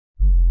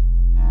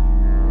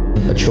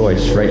a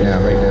choice right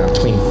now,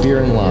 between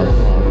fear and love.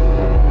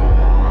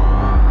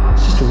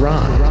 It's just a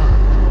rock.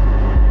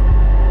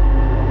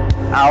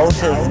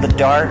 Out of the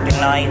dark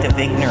night of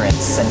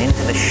ignorance and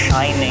into the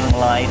shining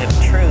light of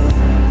truth.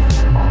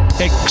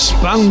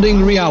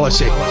 Expanding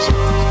reality.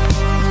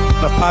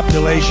 A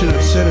population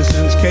of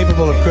citizens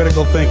capable of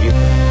critical thinking.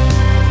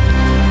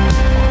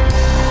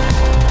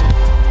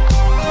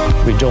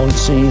 We don't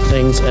see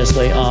things as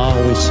they are,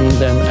 we see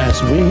them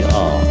as we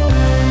are.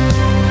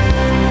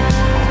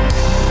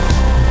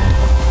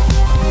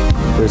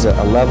 There's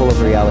a level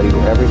of reality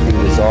where everything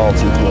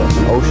dissolves into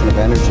an ocean of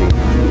energy.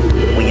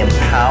 We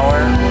empower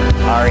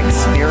our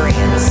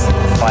experience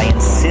by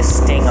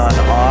insisting on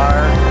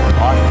our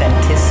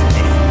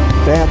authenticity.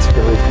 That's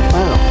very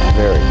profound.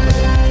 Very.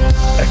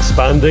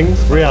 Expanding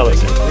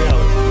reality.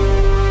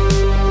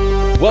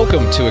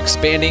 Welcome to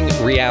Expanding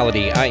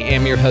Reality. I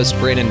am your host,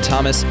 Brandon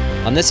Thomas.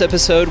 On this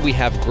episode, we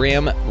have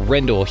Graham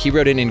Rendell. He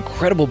wrote an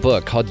incredible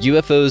book called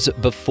UFOs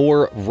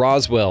Before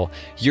Roswell,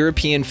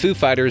 European Foo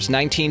Fighters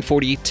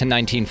 1940 to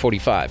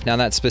 1945. Now,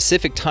 that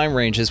specific time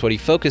range is what he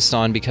focused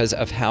on because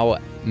of how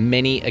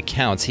many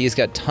accounts. He has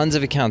got tons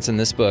of accounts in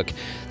this book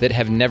that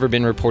have never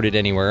been reported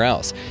anywhere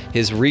else.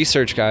 His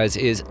research, guys,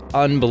 is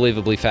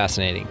unbelievably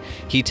fascinating.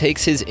 He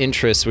takes his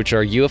interests, which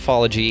are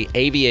ufology,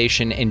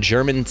 aviation, and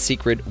German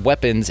secret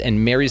weapons,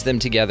 and marries them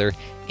together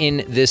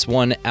in this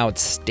one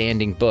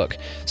outstanding book.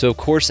 So, of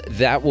course,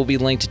 that will be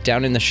linked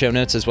down in the show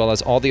notes, as well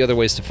as all the other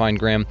ways to find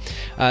Graham.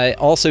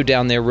 Also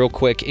down there, real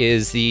quick,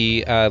 is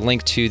the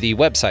link to the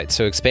website.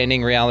 So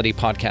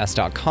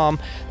expandingrealitypodcast.com.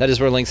 That is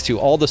where links to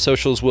all the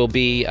socials will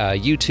be.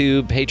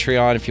 YouTube,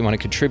 Patreon, if you want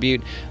to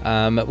contribute.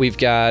 We've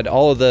got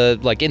all of the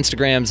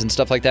Instagrams and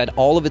stuff like that.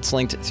 All of it's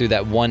linked through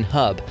that one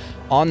hub.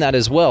 On that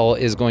as well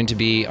is going to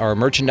be our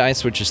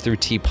merchandise, which is through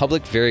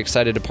TeePublic. Very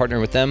excited to partner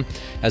with them,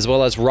 as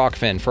well as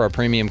Rockfin for our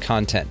premium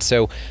content.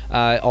 So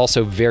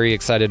also very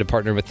excited to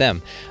partner with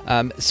them.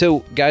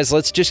 So guys,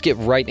 let's just get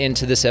right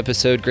into this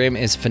episode. Graham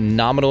is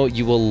phenomenal.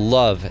 You will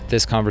love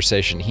this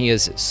conversation. He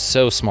is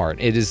so smart.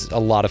 It is a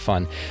lot of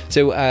fun.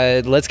 So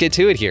let's get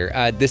to it here.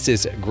 This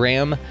is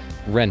Graham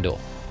Rendell.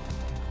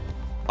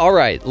 All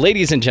right,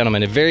 ladies and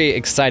gentlemen, a very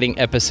exciting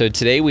episode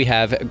today. We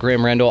have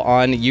Graham Rendell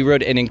on. You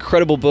wrote an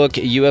incredible book,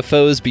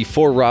 UFOs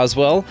Before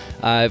Roswell.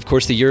 Of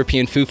course, the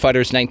European Foo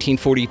Fighters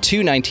 1940 to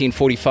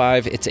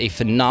 1945. It's a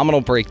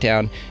phenomenal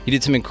breakdown. You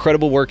did some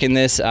incredible work in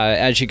this.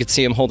 As you can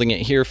see, I'm holding it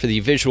here for the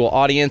visual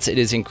audience. It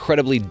is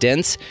incredibly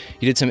dense.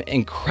 You did some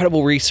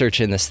incredible research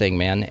in this thing,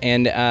 man.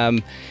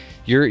 And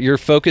your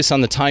focus on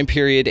the time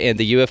period and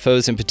the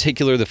UFOs in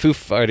particular, the Foo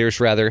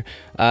Fighters rather,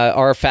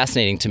 are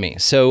fascinating to me.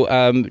 So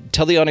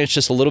tell the audience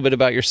just a little bit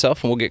about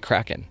yourself and we'll get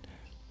cracking.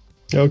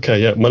 Okay,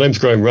 yeah. My name's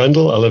Graham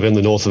Rendell. I live in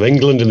the north of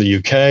England in the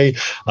UK.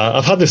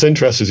 I've had this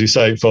interest, as you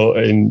say,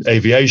 in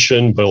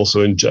aviation, but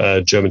also in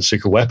German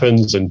secret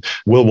weapons and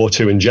World War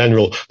II in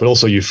general, but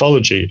also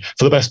ufology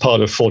for the best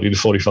part of 40 to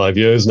 45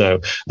 years now.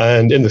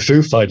 And in the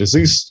Foo Fighters,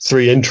 these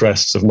three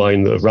interests of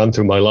mine that have ran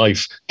through my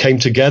life came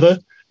together.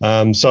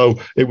 So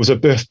it was a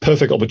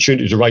perfect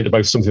opportunity to write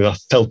about something that I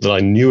felt that I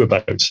knew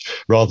about,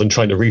 rather than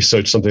trying to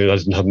research something that I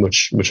didn't have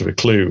much of a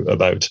clue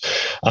about.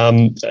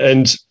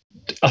 And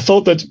I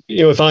thought that,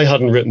 if I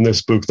hadn't written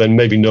this book, then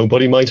maybe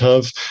nobody might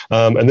have.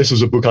 And this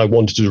was a book I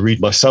wanted to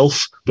read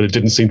myself, but it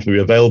didn't seem to be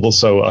available.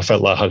 So I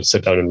felt like I had to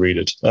sit down and read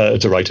it,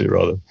 to write it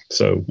rather.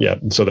 So yeah,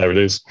 so there it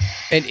is.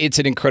 And it's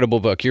an incredible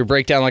book. Your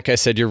breakdown, like I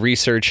said, your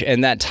research,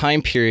 and that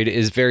time period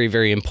is very,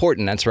 very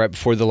important. That's right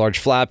before the large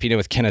flap,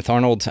 with Kenneth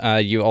Arnold.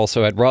 You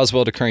also had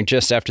Roswell occurring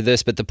just after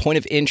this. But the point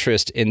of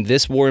interest in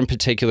this war in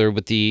particular,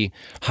 with the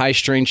high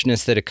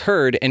strangeness that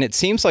occurred, and it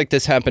seems like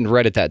this happened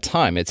right at that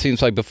time. It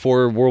seems like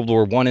before World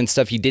War I and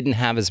stuff, you didn't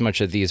have as much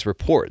of these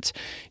reports.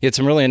 You had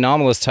some really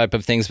anomalous type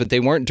of things, but they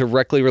weren't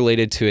directly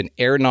related to an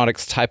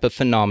aeronautics type of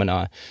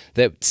phenomena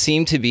that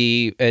seemed to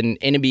be an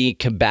enemy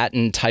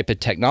combatant type of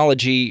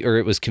technology, or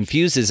it was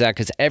confused as that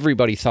because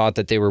everybody thought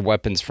that they were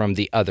weapons from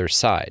the other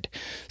side.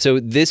 So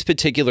this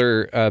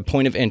particular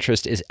point of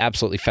interest is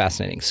absolutely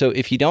fascinating. So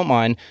if you don't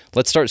mind,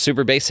 let's start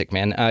super basic,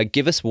 man.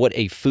 Give us what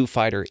a Foo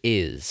Fighter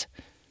is.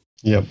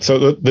 Yeah,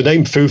 so the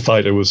name Foo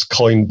Fighter was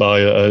coined by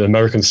an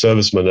American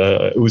serviceman.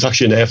 It was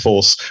actually an Air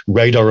Force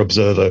radar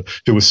observer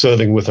who was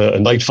serving with a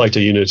night fighter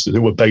unit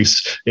who were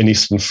based in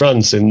eastern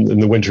France in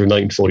the winter of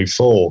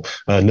 1944,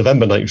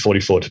 November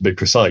 1944 to be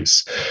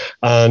precise.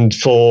 And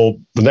for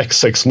the next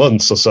 6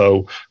 months or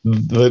so,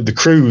 the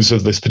crews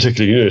of this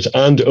particular unit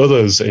and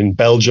others in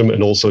Belgium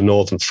and also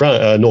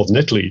northern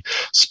Italy,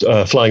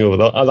 flying over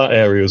that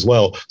area as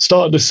well,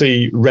 started to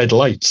see red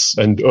lights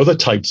and other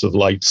types of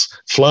lights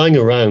flying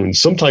around,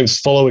 sometimes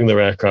following their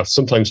aircraft,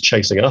 sometimes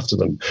chasing after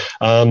them.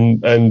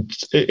 And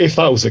if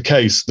that was the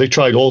case, they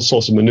tried all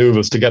sorts of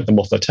maneuvers to get them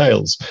off their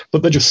tails,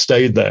 but they just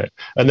stayed there.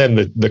 And then,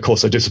 of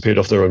course, they disappeared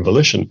off their own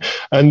volition.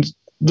 And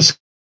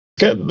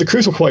the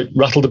crews were quite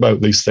rattled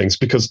about these things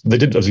because they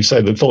did, as you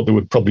say, they thought they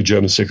were probably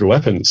German secret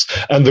weapons,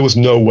 and there was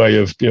no way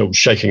of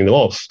shaking them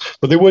off.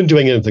 But they weren't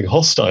doing anything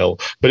hostile.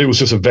 But it was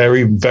just a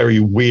very, very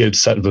weird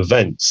set of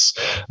events.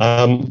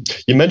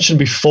 You mentioned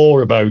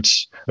before about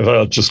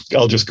I'll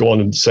just go on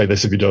and say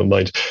this if you don't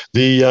mind.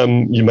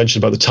 You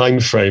mentioned about the time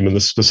frame and the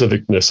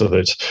specificness of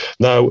it.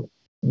 Now,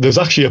 there's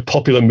actually a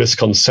popular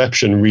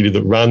misconception really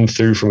that ran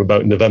through from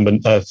about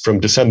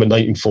December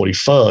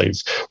 1945,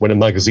 when a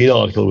magazine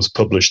article was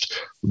published,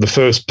 the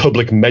first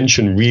public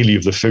mention really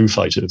of the Foo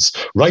Fighters,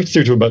 right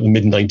through to about the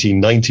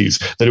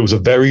mid-1990s, that it was a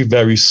very,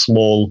 very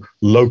small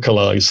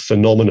localized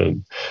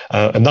phenomenon.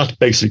 And that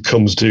basically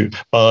comes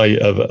by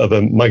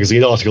a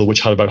magazine article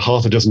which had about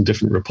half a dozen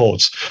different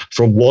reports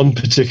from one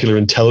particular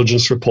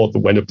intelligence report that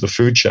went up the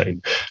food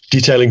chain,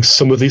 detailing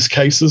some of these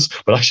cases,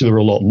 but actually there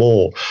were a lot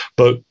more.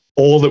 But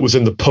all that was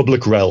in the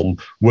public realm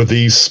were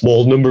these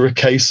small number of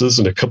cases,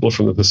 and a couple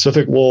from the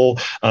Pacific War,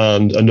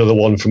 and another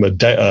one from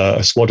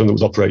a squadron that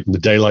was operating in the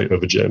daylight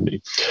over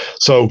Germany.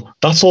 So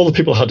that's all the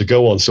people had to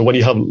go on. So when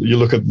you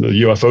look at the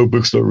UFO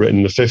books that were written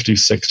in the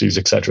 50s, 60s,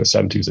 etc.,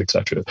 70s,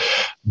 etc.,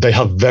 they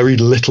have very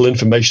little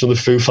information on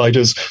the Foo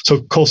Fighters. So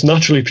of course,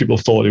 naturally, people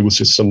thought it was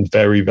just some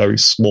very, very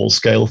small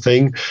scale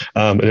thing,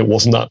 and it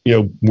wasn't that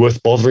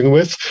worth bothering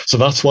with. So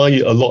that's why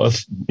a lot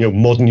of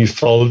modern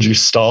ufology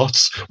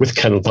starts with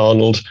Kenneth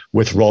Arnold,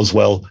 with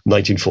Roswell,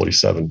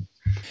 1947.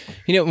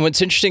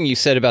 What's interesting you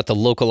said about the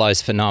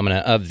localized phenomena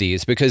of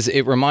these, because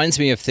it reminds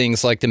me of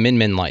things like the Min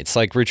Min lights,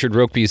 like Richard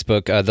Rokby's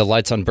book, The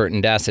Lights on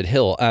Burton Acid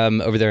Hill,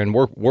 over there in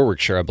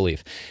Warwickshire, I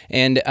believe.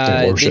 And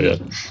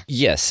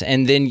yes,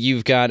 and then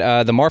you've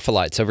got the Marfa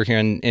lights over here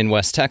in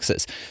West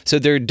Texas. So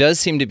there does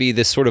seem to be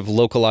this sort of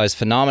localized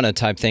phenomena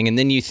type thing. And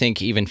then you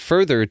think even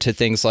further to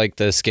things like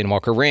the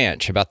Skinwalker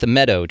Ranch, about the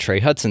Meadow, Trey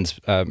Hudson's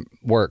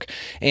work.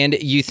 And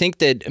you think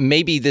that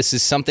maybe this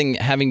is something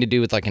having to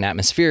do with like an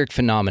atmospheric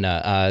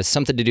phenomena,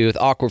 something to do with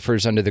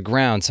aquifers under the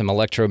ground, some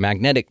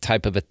electromagnetic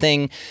type of a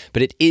thing.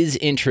 But it is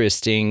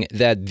interesting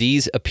that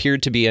these appear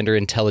to be under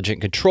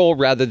intelligent control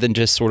rather than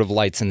just sort of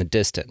lights in the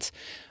distance.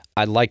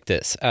 I like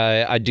this.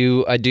 I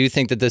do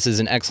think that this is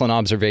an excellent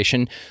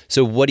observation.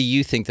 So what do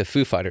you think the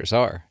Foo Fighters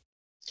are?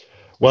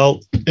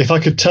 Well, if I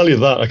could tell you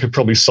that, I could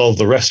probably solve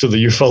the rest of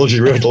the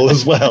ufology riddle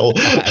as well.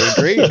 I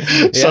agree.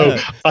 Yeah. So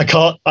I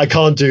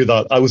can't do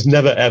that. I was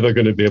never ever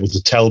going to be able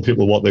to tell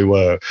people what they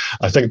were.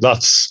 I think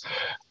that's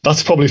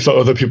probably for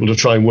other people to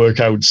try and work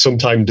out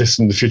sometime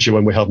distant in the future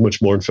when we have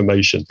much more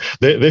information.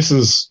 This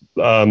is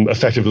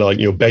effectively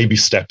like baby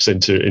steps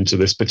into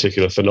this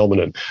particular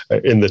phenomenon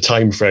in the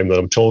time frame that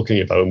I'm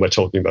talking about and we're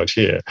talking about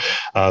here.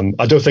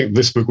 I don't think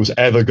this book was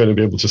ever going to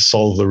be able to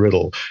solve the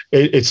riddle.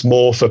 It's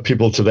more for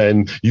people to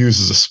then use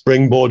as a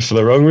springboard for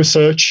their own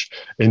research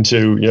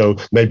into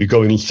maybe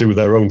going through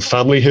their own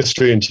family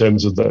history in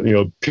terms of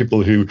the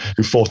people who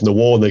fought in the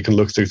war, and they can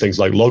look through things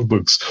like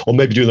logbooks, or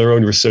maybe do their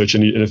own research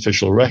in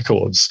official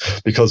records,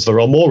 because there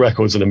are more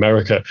records in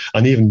America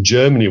and even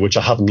Germany which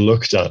I haven't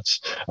looked at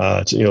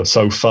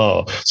so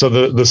far. So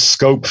the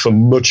scope for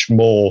much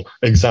more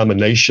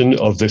examination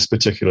of this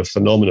particular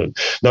phenomenon.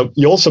 Now,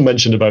 you also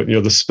mentioned about the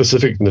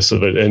specificness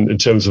of it in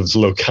terms of its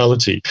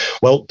locality.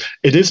 Well,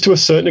 it is to a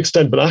certain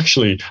extent, but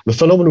actually the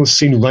phenomenon was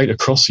seen right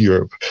across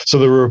Europe. So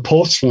there were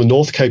reports from the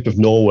North Cape of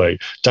Norway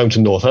down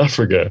to North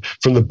Africa,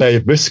 from the Bay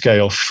of Biscay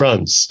off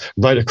France,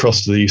 right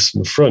across to the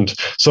Eastern Front.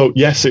 So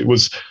yes, it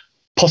was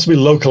possibly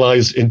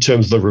localized in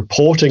terms of the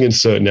reporting in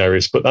certain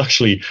areas, but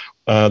actually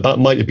that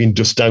might have been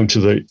just down to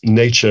the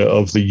nature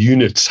of the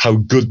units, how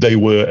good they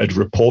were at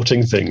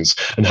reporting things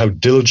and how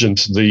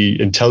diligent the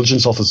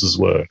intelligence officers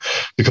were.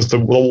 Because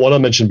what I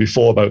mentioned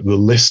before about the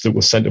list that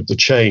was sent up the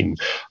chain,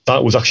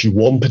 that was actually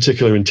one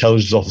particular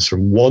intelligence officer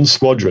from one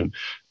squadron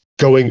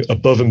going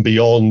above and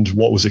beyond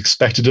what was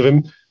expected of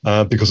him,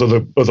 because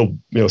other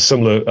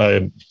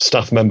similar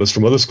staff members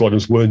from other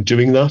squadrons weren't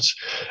doing that.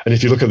 And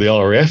if you look at the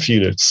RAF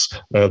units,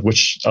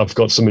 which I've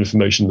got some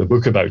information in the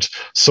book about,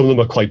 some of them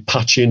are quite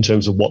patchy in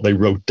terms of what they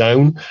wrote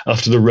down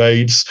after the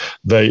raids.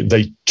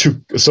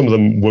 Some of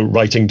them were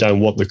writing down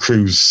what the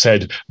crews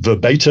said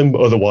verbatim,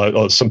 otherwise,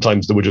 or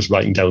sometimes they were just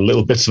writing down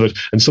little bits of it,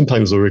 and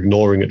sometimes they were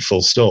ignoring it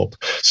full stop.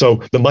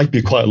 So there might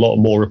be quite a lot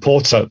more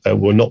reports out there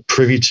we're not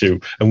privy to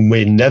and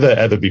may never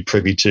ever be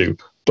privy to,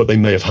 but they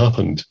may have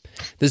happened.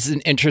 This is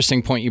an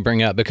interesting point you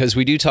bring up, because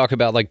we do talk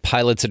about like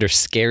pilots that are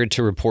scared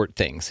to report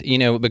things,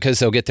 because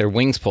they'll get their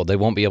wings pulled. They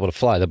won't be able to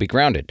fly. They'll be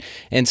grounded.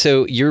 And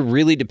so you're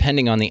really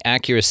depending on the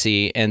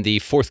accuracy and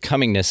the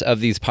forthcomingness of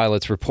these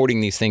pilots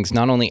reporting these things,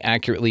 not only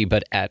accurately,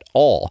 but at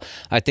all.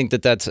 I think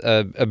that that's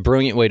a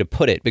brilliant way to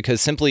put it,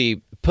 because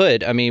simply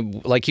put, I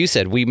mean, like you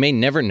said, we may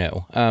never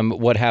know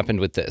what happened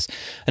with this.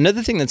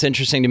 Another thing that's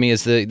interesting to me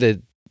is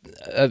the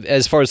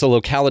as far as the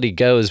locality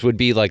goes, would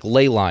be like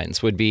ley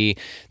lines, would be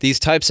these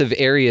types of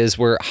areas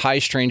where high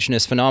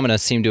strangeness phenomena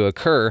seem to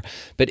occur,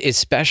 but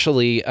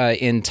especially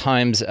in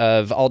times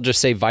of, I'll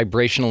just say,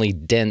 vibrationally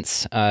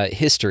dense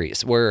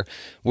histories where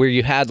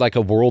you had like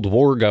a world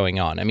war going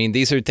on. I mean,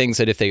 these are things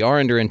that if they are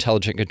under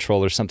intelligent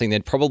control or something,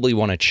 they'd probably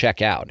want to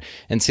check out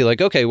and see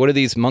like, okay, what are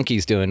these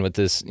monkeys doing with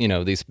this,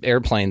 these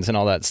airplanes and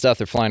all that stuff?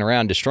 They're flying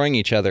around, destroying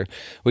each other.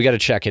 We got to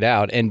check it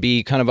out and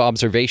be kind of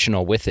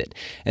observational with it.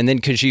 And then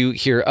because you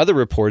hear were other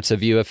reports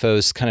of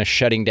UFOs kind of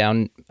shutting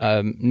down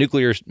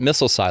nuclear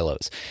missile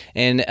silos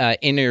and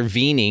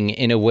intervening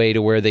in a way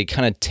to where they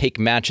kind of take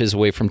matches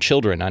away from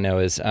children. I know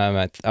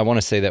I want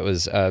to say that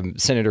was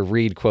Senator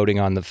Reid quoting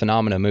on the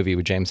Phenomena movie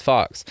with James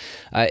Fox.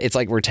 It's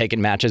like we're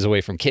taking matches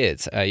away from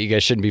kids. You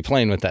guys shouldn't be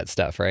playing with that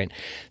stuff, right?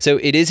 So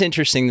it is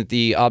interesting that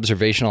the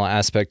observational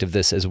aspect of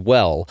this as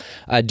well.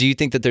 Do you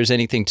think that there's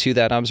anything to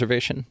that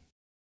observation?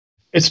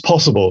 It's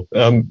possible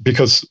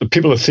because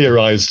people have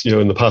theorized,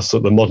 in the past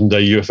that the modern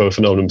day UFO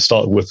phenomenon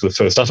started with the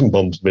first atom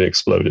bombs being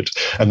exploded.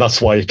 And that's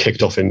why it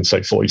kicked off in,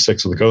 say,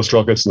 46 with the ghost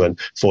rockets and then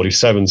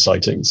 47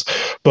 sightings.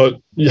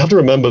 But you have to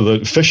remember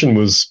that fission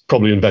was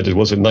probably invented,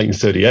 was in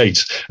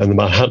 1938, and the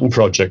Manhattan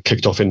Project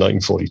kicked off in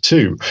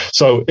 1942.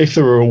 So if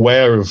they were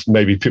aware of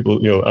maybe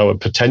people, our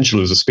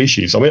potential as a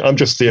species, I mean, I'm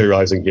just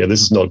theorizing here.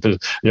 This is not,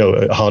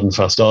 a hard and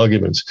fast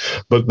argument,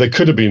 but they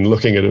could have been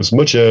looking at us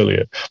much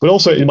earlier. But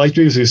also it might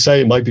be, as you say,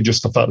 it might be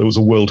just the fact there was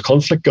a world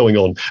conflict going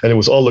on and it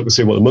was, look, let's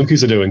see what the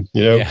monkeys are doing,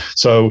 Yeah.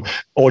 So,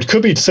 or it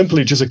could be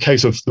simply just a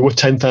case of there were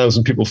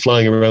 10,000 people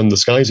flying around the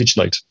skies each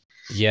night.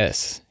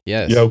 Yes.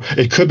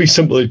 It could be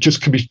simple. It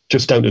could be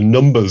just down to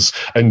numbers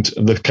and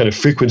the kind of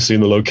frequency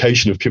and the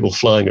location of people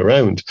flying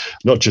around,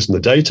 not just in the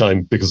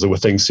daytime because there were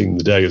things seen in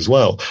the day as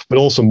well, but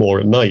also more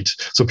at night.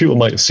 So people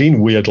might have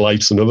seen weird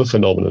lights and other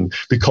phenomenon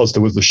because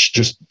there was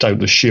just down to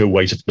the sheer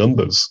weight of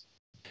numbers.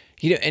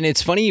 And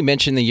it's funny you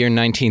mentioned the year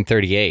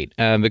 1938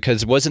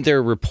 because wasn't there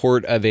a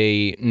report of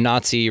a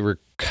Nazi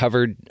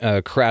recovered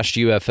crashed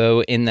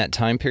UFO in that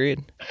time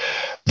period?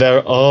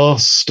 There are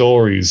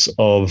stories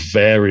of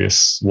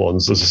various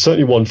ones. There's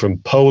certainly one from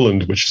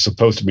Poland, which is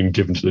supposed to have been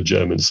given to the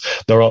Germans.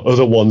 There are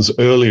other ones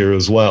earlier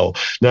as well.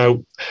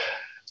 Now,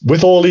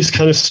 with all these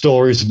kind of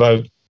stories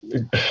about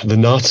the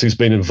Nazis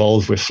being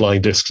involved with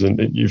flying discs, and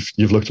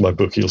you've looked at my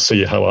book, you'll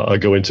see how I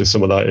go into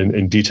some of that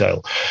in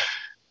detail.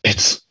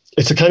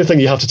 It's the kind of thing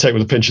you have to take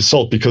with a pinch of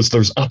salt because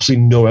there's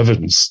absolutely no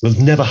evidence. There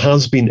never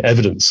has been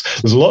evidence.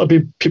 There's a lot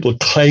of people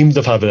claim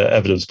they've had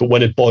evidence, but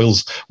when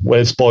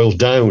it's boiled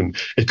down,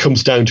 it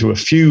comes down to a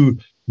few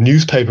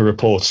newspaper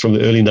reports from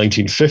the early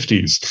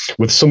 1950s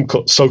with some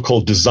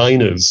so-called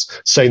designers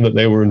saying that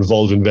they were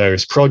involved in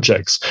various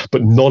projects,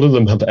 but none of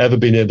them have ever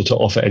been able to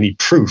offer any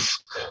proof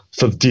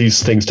for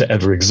these things to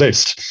ever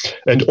exist.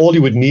 And all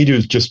you would need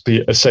is just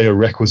be, say, a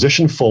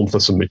requisition form for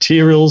some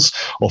materials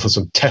or for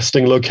some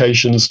testing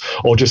locations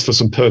or just for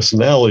some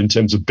personnel in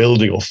terms of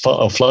building or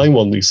flying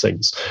one of these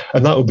things.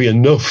 And that would be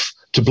enough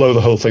to blow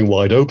the whole thing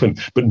wide open,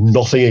 but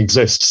nothing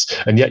exists.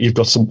 And yet you've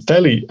got some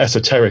fairly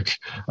esoteric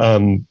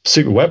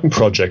secret weapon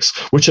projects,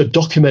 which are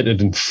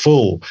documented in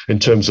full in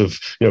terms of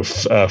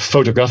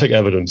photographic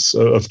evidence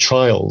of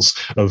trials,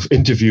 of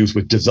interviews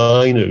with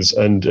designers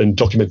and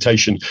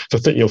documentation for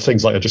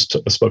things like I just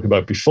spoke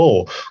about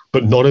before.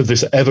 But none of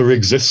this ever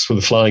exists for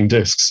the flying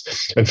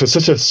discs. And for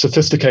such a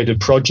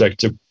sophisticated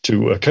project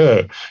to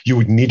occur, you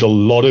would need a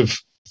lot of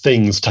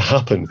things to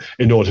happen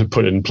in order to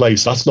put it in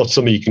place. That's not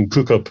something you can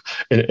cook up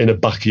in a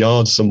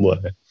backyard somewhere.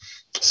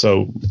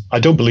 So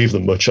I don't believe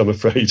them much, I'm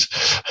afraid.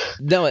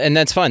 No, and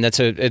that's fine. It's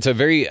a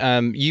very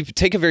you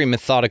take a very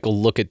methodical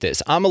look at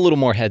this. I'm a little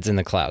more heads in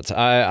the clouds.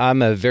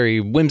 I'm a very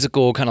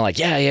whimsical kind of like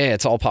yeah,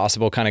 it's all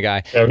possible kind of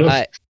guy. Fair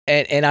enough.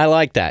 And I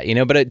like that,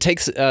 but it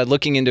takes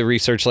looking into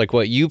research like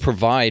what you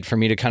provide for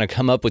me to kind of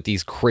come up with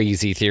these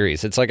crazy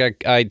theories. It's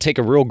like I take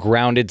a real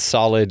grounded,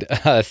 solid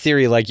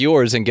theory like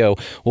yours and go,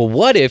 well,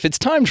 what if it's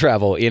time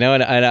travel? And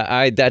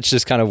I that's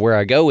just kind of where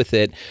I go with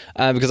it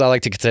because I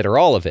like to consider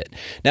all of it.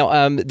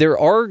 Now, there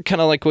are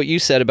kind of like what you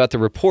said about the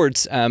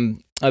reports.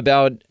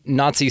 About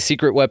Nazi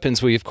secret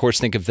weapons, we of course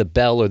think of the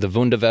Bell or the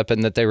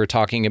Wunderwaffen that they were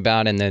talking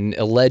about, and then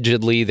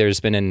allegedly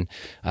there's been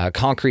a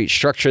concrete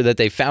structure that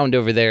they found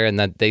over there, and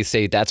that they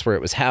say that's where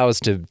it was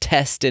housed to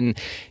test, and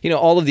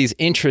all of these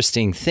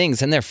interesting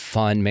things, and they're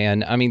fun,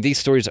 man. I mean, these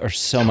stories are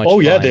so much fun. Oh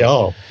yeah, they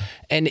are.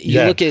 And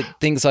you look at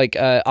things like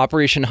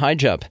Operation High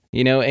Jump,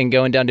 and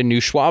going down to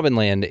New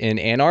Schwabenland in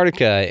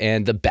Antarctica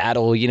and the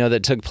battle,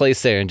 that took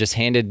place there and just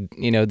handed,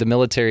 the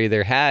military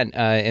their hat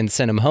and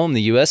sent them home,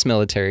 the U.S.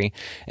 military.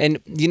 And,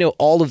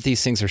 all of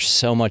these things are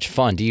so much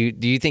fun. Do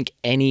you think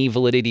any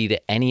validity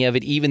to any of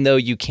it, even though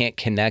you can't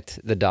connect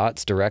the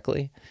dots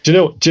directly? Do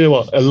you know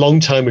what? A long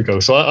time ago,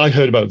 so I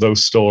heard about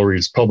those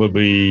stories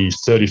probably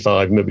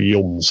 35, maybe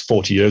almost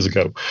 40 years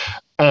ago.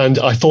 And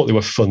I thought they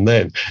were fun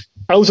then.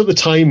 I was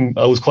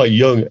quite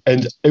young,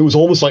 and it was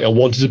almost like I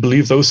wanted to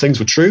believe those things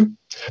were true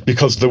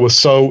because they were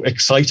so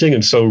exciting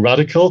and so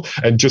radical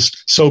and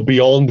just so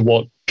beyond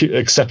what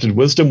accepted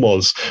wisdom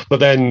was. But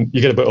then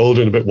you get a bit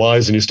older and a bit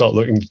wise and you start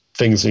looking at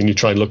things and you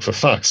try and look for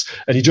facts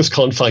and you just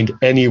can't find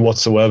any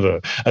whatsoever.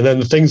 And then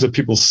the things that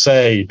people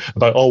say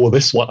about,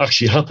 this is what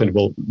actually happened.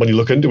 Well, when you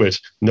look into it,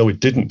 no,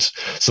 it didn't.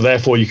 So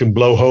therefore you can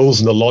blow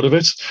holes in a lot of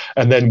it.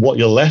 And then what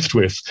you're left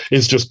with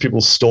is just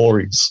people's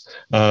stories,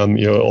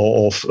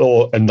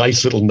 or a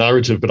nice little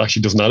narrative, but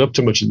actually doesn't add up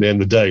to much at the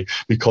end of the day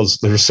because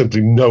there is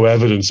simply no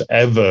evidence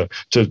whatever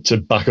to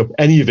back up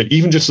any of it.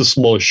 Even just a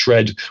smallest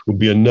shred would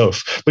be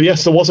enough. But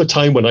yes, there was a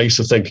time when I used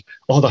to think,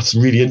 oh, that's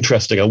really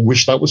interesting. I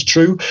wish that was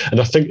true. And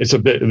I think it's a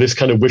bit of this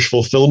kind of wish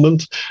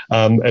fulfillment.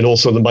 And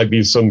also there might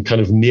be some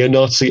kind of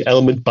neo-Nazi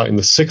element back in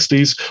the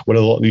 60s when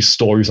a lot of these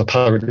stories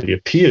apparently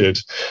appeared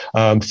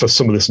for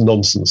some of this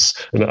nonsense.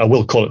 And I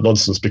will call it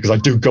nonsense because I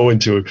don't go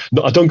into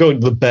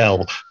the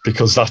Bell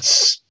because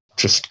that's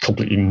just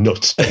completely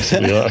nuts,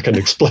 basically. I can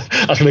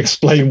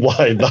explain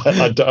why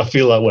I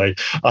feel that way.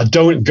 I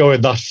don't go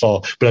in that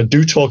far, but I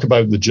do talk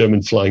about the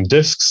German flying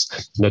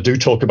discs, and I do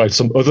talk about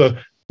some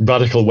other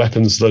radical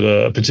weapons that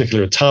a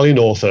particular Italian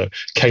author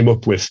came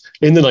up with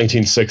in the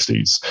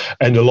 1960s.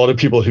 And a lot of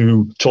people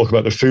who talk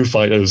about the Foo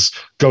Fighters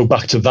go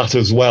back to that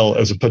as well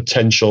as a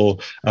potential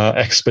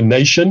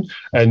explanation.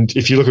 And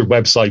if you look at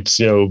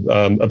websites,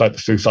 about the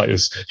Foo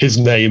Fighters, his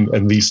name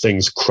and these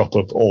things crop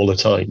up all the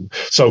time.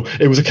 So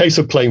it was a case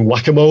of playing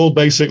whack-a-mole,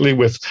 basically,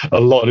 with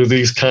a lot of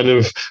these kind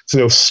of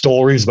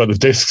stories about the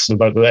discs and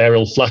about the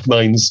aerial flak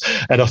mines.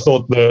 And I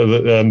thought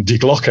the Die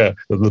Glocke,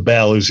 the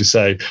bell, as you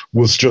say,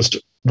 was just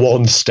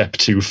one step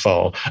too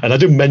far. And I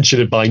didn't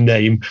mention it by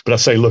name, but I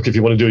say, look, if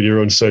you want to do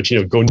your own search,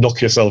 go knock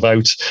yourself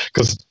out.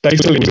 Because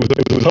basically it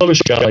was a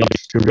Polish guy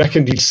who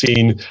reckoned he'd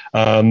seen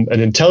an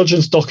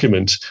intelligence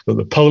document that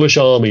the Polish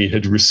army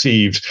had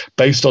received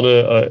based on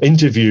an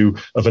interview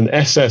of an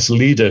SS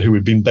leader who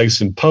had been based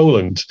in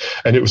Poland.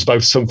 And it was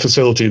about some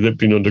facility that had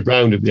been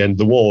underground at the end of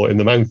the war in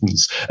the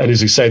mountains. And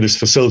as you say, this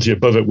facility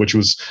above it, which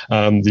was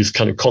this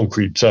kind of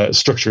concrete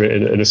structure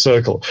in a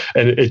circle.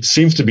 And it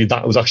seems to be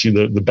that was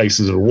actually the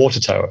basis of a water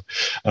tower.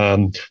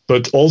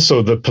 But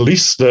also the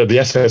police, the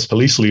SS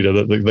police leader,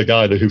 the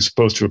guy who's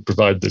supposed to have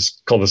provided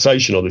this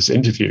conversation or this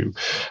interview,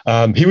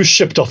 he was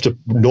shipped off to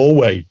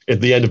Norway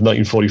at the end of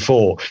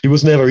 1944. He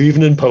was never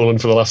even in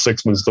Poland for the last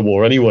 6 months of the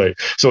war anyway.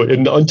 So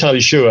I'm not entirely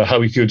sure how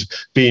he could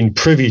be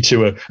privy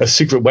to a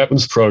secret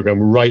weapons program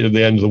right at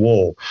the end of the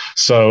war.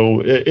 So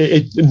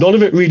none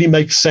of it really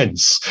makes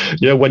sense.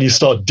 When you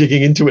start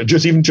digging into it,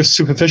 just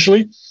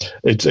superficially,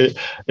 it's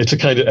a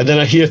kind of, and then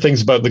I hear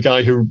things about the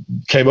guy who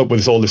came up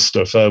with all this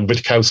stuff.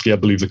 Witkowski, I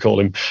believe they call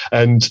him,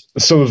 and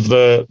some of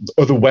the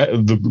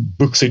the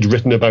books he'd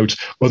written about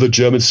other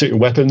German secret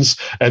weapons,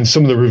 and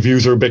some of the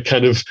reviews are a bit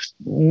kind of,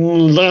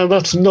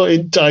 that's not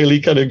entirely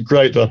kind of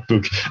great, that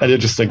book. And I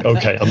just think,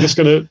 okay, I'm just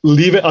going to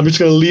leave it. I'm just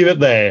going to leave it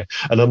there,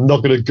 and I'm not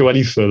going to go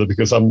any further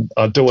because I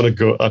don't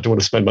want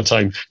to spend my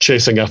time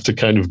chasing after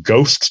kind of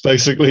ghosts,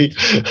 basically.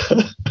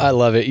 I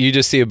love it. You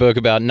just see a book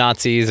about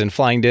Nazis and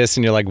flying discs,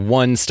 and you're like,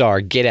 1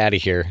 star, get out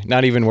of here.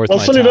 Not even worth my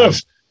time. Funny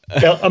enough,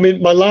 I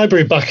mean, my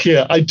library back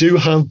here, I do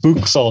have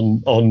books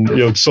on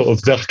sort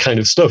of that kind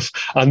of stuff,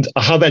 and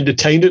I have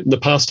entertained it in the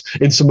past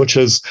in so much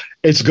as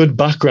it's good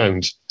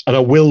background, and I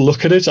will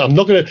look at it. I'm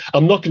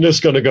not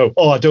just going to go,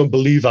 oh, I don't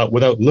believe that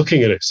without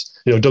looking at it.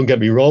 Don't get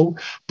me wrong,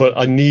 but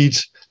I need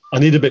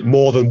a bit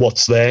more than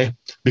what's there,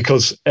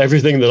 because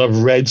everything that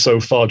I've read so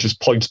far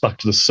just points back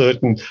to the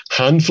certain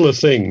handful of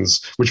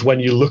things which, when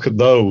you look at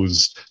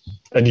those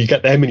and you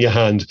get them in your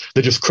hand,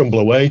 they just crumble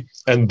away,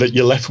 and that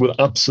you're left with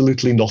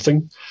absolutely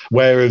nothing.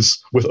 Whereas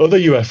with other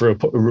UFO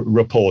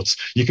reports,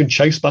 you can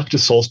chase back to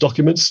source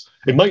documents.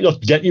 It might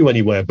not get you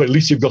anywhere, but at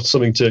least you've got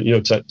something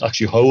to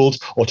actually hold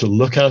or to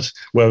look at.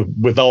 Where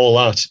with all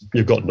that,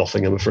 you've got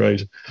nothing, I'm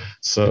afraid.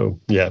 So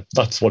yeah,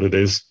 that's what it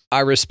is. I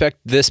respect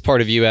this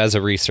part of you as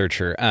a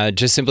researcher,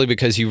 just simply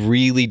because you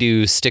really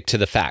do stick to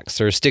the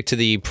facts or stick to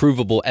the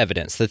provable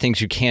evidence, the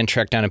things you can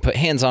track down and put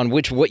hands on,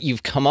 which what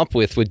you've come up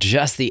with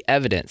just the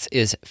evidence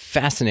is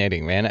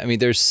fascinating, man. I mean,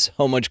 there's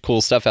so much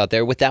cool stuff out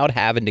there without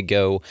having to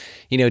go,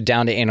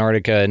 down to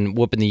Antarctica and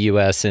whooping the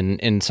U.S.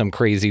 in some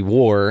crazy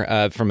war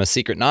from a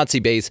secret Nazi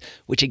base,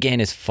 which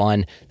again is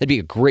fun. That'd be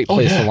a great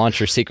place to launch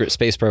your secret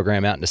space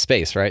program out into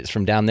space, right? It's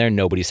from down there,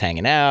 nobody's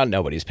hanging out,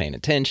 nobody's paying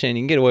attention.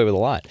 You can get away with a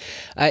lot.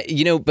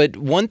 But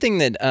one thing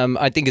that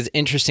I think is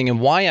interesting, and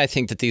why I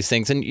think that these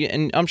things,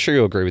 and I'm sure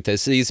you'll agree with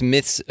this, these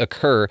myths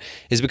occur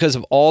is because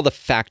of all the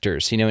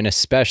factors, and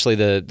especially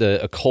the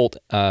occult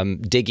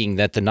digging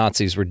that the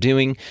Nazis were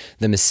doing,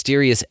 the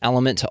mysterious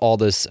element to all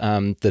this,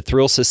 the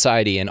Thrill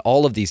Society and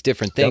all of these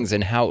different things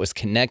and how it was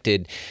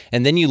connected.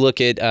 And then you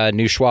look at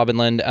New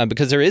Schwabenland,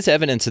 because there is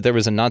evidence that there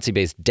was a Nazi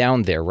base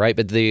down there, right?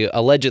 But they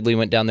allegedly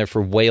went down there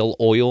for whale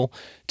oil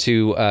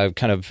to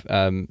kind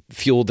of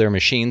fuel their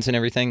machines and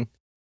everything.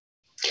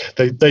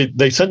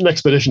 They sent an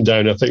expedition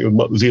down, I think it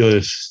was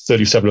either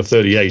 37 or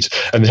 38,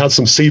 and they had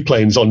some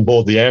seaplanes on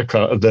board the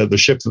aircraft, the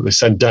ship that they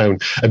sent down.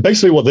 And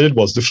basically what they did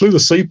was they flew the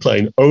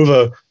seaplane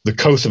over the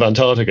coast of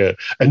Antarctica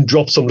and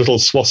dropped some little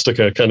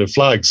swastika kind of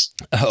flags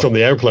from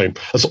the airplane.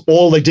 That's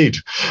all they did.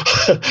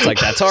 It's like,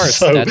 that's ours.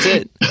 So, that's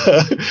it.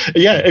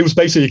 Yeah, it was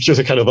basically just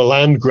a kind of a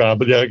land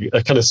grab,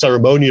 a kind of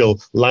ceremonial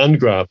land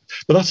grab.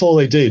 But that's all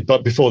they did.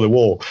 But before the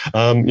war,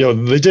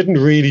 they didn't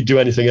really do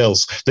anything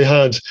else. They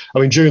had,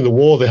 during the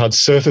war, they had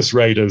surface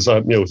raiders,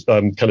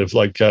 kind of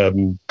like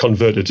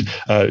converted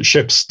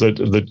ships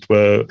that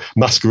were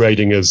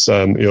masquerading as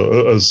kind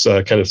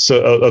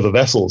of other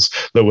vessels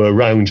that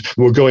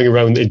were going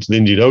around into the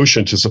Indian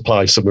Ocean to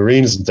supply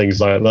submarines and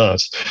things like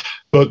that.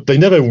 But they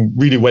never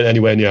really went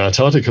anywhere near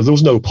Antarctica because there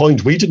was no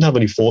point. We didn't have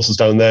any forces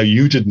down there.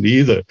 You didn't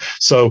either.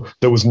 So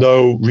there was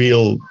no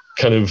real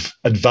kind of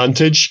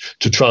advantage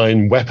to try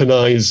and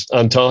weaponize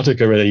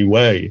Antarctica in any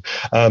way.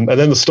 And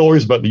then the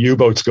stories about the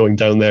U-boats going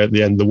down there at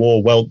the end of the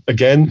war, well,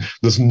 again,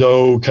 there's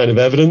no kind of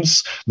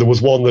evidence. There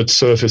was one that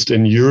surfaced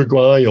in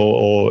Uruguay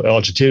or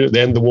Argentina at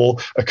the end of the war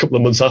a couple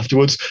of months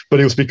afterwards, but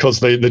it was because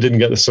they didn't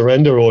get the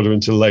surrender order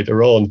until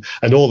later on.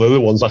 And all the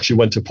other ones actually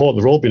went to port.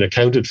 They've all been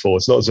accounted for.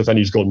 It's not as if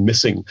any's gone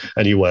missing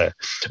anywhere.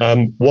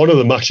 One of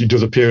them actually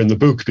does appear in the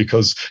book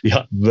because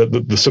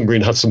the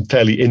submarine had some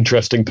fairly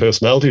interesting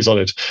personalities on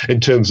it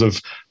in terms of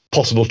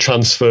possible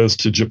transfers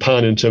to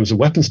Japan in terms of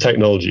weapons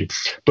technology,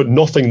 but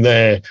nothing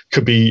there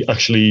could be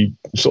actually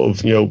sort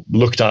of,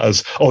 looked at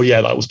as, oh yeah,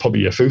 that was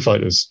probably your Foo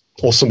Fighters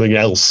or something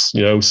else,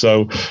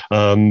 So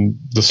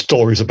the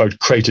stories about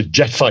crated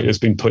jet fighters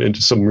being put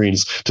into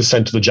submarines to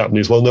send to the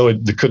Japanese, well, no,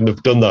 they couldn't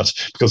have done that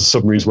because the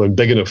submarines weren't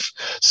big enough.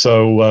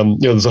 So,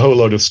 there's a whole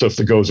load of stuff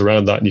that goes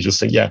around that, and you just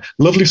think, yeah,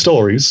 lovely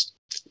stories.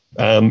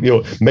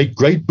 Make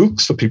great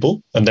books for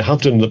people, and they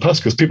have done in the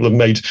past because people have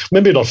made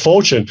maybe not a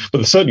fortune, but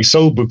they've certainly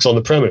sold books on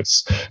the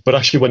premise. But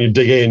actually, when you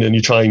dig in and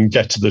you try and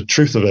get to the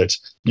truth of it,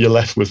 you're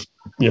left with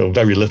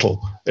very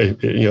little,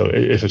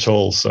 if at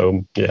all.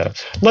 So yeah,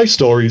 nice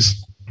stories.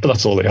 But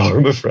that's all they are,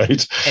 I'm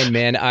afraid. And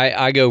man,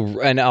 I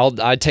go and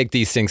I take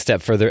these things a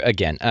step further.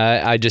 Again,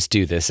 I just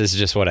do this. This is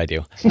just what I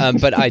do.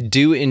 But I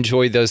do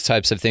enjoy those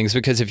types of things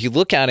because if you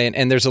look at it,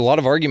 and there's a lot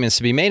of arguments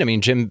to be made. I mean,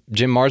 Jim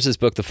Mars's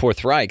book, The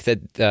Fourth Reich,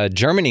 that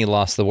Germany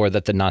lost the war,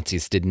 that the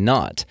Nazis did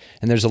not.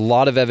 And there's a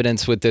lot of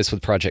evidence with this,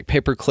 with Project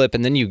Paperclip,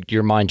 and then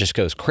your mind just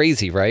goes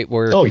crazy, right?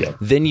 Where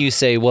then you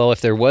say, well,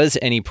 if there was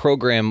any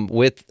program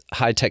with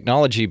high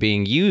technology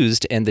being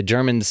used and the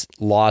Germans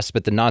lost,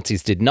 but the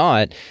Nazis did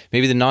not,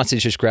 maybe the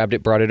Nazis just grabbed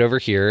it, brought it over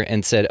here,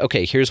 and said,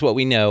 okay, here's what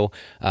we know.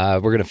 We're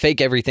going to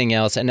fake everything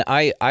else. And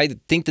I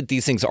think that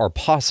these things are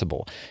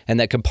possible and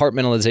that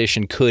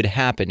compartmentalization could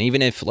happen.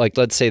 Even if, like,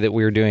 let's say that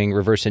we were doing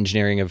reverse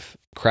engineering of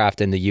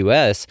craft in the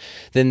U.S.,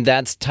 then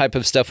that type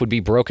of stuff would be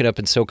broken up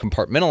and so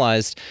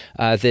compartmentalized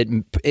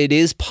that it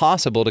is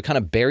possible to kind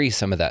of bury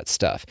some of that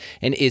stuff.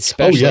 And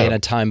especially in a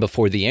time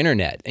before the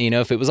internet.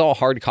 If it was all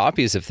hard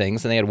copies of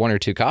things and they had 1 or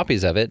 2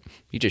 copies of it,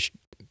 you just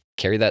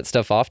carry that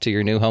stuff off to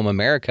your new home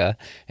America,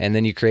 and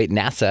then you create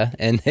NASA,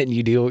 and then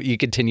you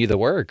continue the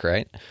work,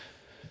 right?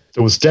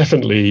 There was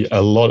definitely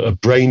a lot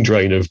of brain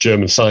drain of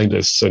German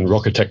scientists and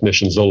rocket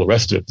technicians and all the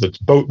rest of it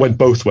that went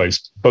both ways,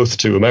 both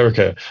to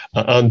America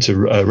and to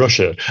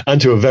Russia,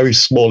 and to a very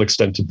small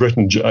extent to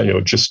Britain,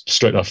 just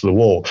straight after the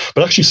war.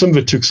 But actually some of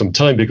it took some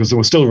time because they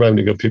were still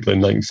rounding up people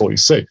in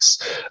 1946.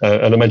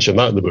 And I mentioned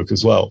that in the book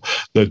as well,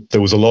 that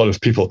there was a lot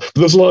of people. But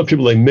there's a lot of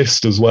people they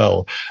missed as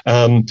well.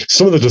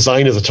 Some of the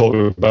designers are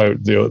talking about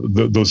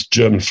those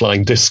German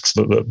flying discs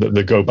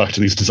that go back to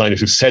these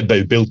designers who said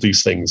they built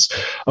these things.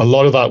 A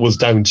lot of that was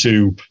down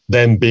to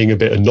them being a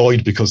bit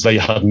annoyed because they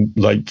hadn't,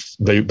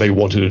 they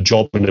wanted a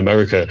job in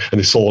America and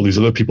they saw all these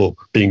other people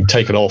being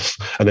taken off,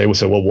 and they would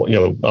say, well,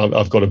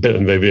 I've got a bit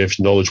of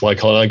aviation knowledge, why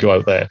can't I go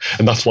out there?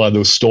 And that's why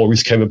those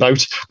stories came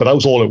about. But that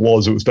was all it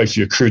was. It was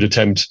basically a crude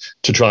attempt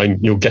to try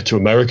and get to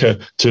America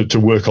to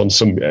work on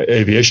some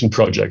aviation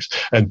projects.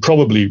 And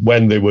probably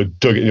when they were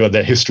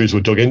their histories were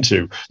dug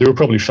into, they were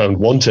probably found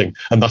wanting,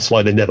 and that's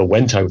why they never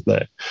went out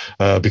there,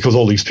 because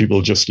all these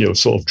people just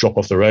sort of drop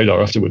off the radar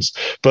afterwards.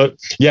 But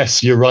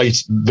yes, you're right.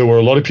 There were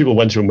a lot of people who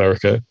went to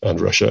America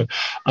and Russia,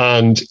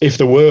 and if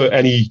there were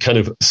any kind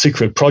of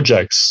secret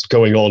projects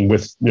going on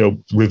with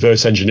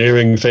reverse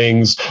engineering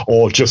things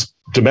or just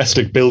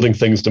domestic building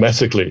things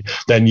domestically,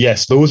 then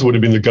yes, those would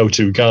have been the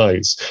go-to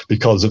guys,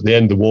 because at the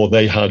end of the war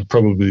they had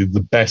probably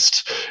the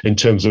best in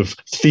terms of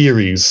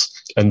theories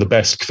and the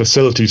best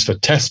facilities for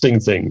testing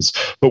things.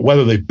 But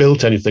whether they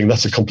built anything,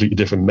 that's a completely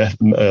different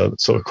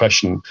sort of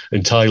question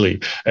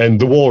entirely. And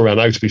the war ran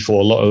out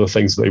before a lot of the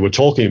things that they were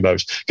talking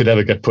about could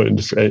ever get put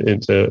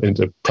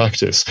into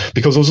practice,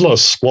 because there was a lot of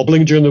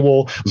squabbling during the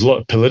war. There was a lot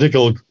of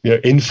political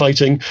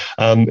infighting.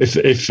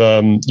 If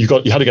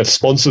you had to get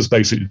sponsors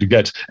basically to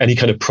get any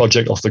kind of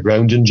project off the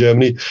ground in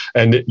Germany,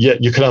 and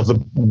yet you could have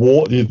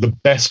the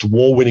best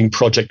war-winning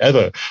project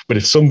ever. But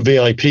if some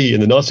VIP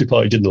in the Nazi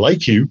Party didn't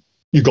like you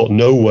got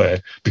nowhere,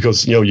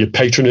 because your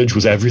patronage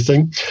was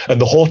everything. And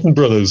the Horten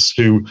brothers,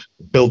 who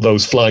built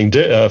those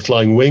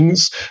flying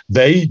wings,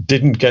 they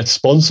didn't get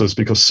sponsors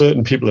because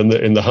certain people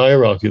in the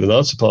hierarchy of the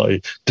Nazi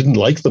Party didn't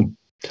like them,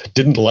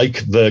 didn't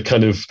like the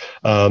kind of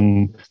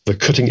the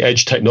cutting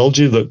edge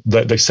technology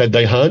that they said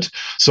they had.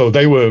 So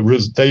they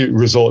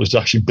resorted to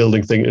actually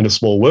building things in a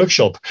small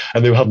workshop,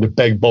 and they were having to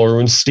beg, borrow,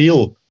 and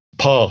steal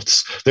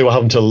parts. They were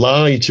having to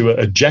lie to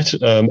a jet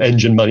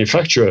engine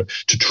manufacturer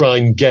to try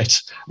and get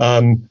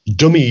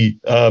dummy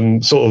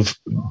sort of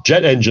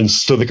jet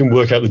engines so they can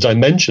work out the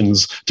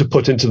dimensions to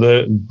put into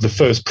the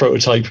first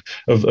prototype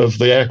of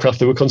the aircraft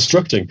they were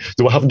constructing.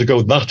 They were having to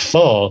go that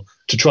far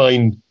to try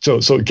and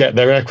sort of get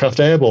their aircraft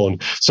airborne.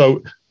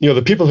 So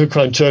the people who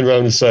kind of turn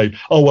around and say,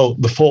 oh, well,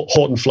 the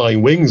Horton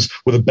flying wings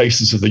were the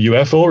basis of the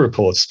UFO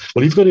reports.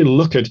 Well, you've got to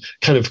look at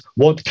kind of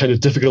what kind of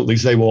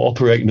difficulties they were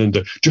operating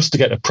under just to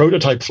get a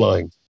prototype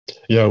flying.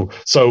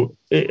 So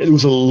it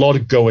was a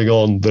lot going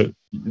on that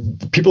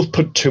people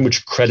put too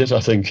much credit,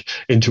 I think,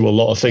 into a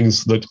lot of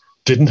things that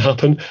didn't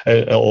happen,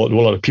 or a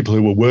lot of people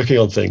who were working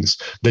on things.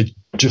 They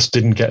just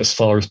didn't get as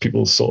far as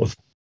people sort of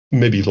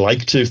maybe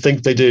like to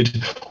think they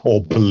did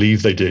or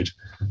believe they did.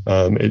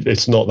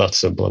 It's not that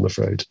simple, I'm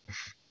afraid.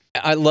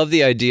 I love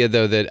the idea,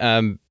 though,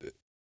 that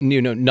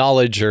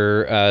knowledge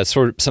or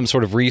some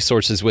sort of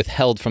resources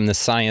withheld from the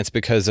science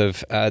because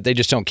of they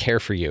just don't care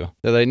for you.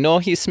 They're like, no,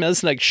 he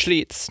smells like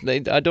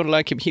Schlitz. I don't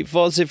like him. He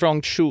wore the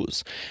wrong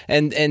shoes,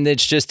 and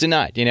it's just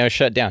denied.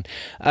 Shut down.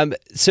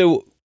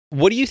 So,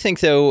 what do you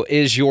think, though,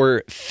 is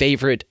your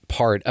favorite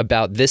part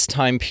about this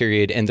time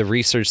period and the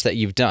research that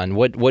you've done?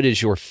 What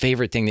is your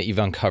favorite thing that you've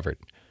uncovered?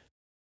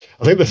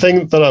 I think the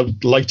thing that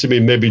I'd like to be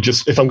maybe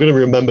just, if I'm going to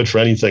be remembered for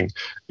anything,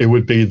 it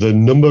would be the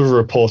number of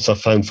reports I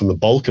found from the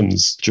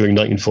Balkans during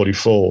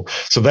 1944.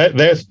 So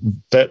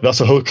that's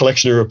a whole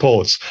collection of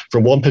reports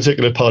from one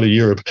particular part of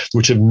Europe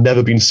which have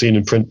never been seen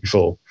in print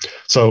before.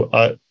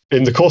 So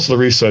in the course of the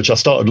research, I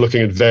started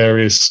looking at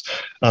various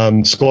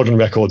squadron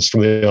records from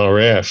the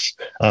RAF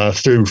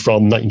through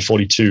from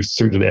 1942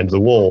 through to the end of the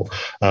war,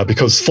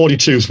 because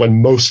 42 is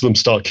when most of them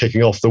start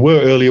kicking off. There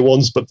were earlier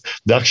ones, but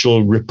the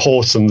actual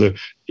reports and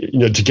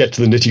to get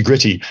to the nitty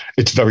gritty,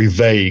 it's very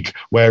vague.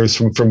 Whereas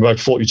from about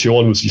 42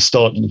 onwards, you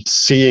start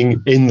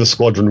seeing in the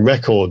squadron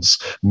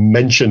records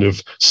mention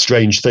of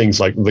strange things,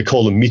 like they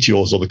call them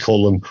meteors or they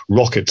call them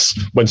rockets,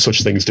 when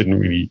such things didn't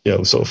really,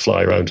 sort of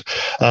fly around.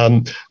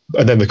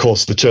 And then, of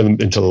course, they turn them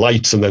into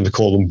lights, and then they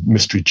call them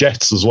mystery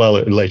jets as well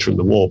later in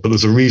the war. But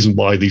there's a reason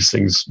why these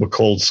things were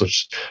called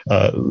such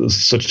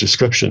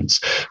descriptions.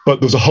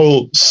 But there's a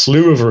whole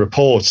slew of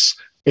reports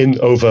in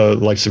over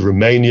likes of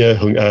Romania,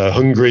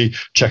 Hungary,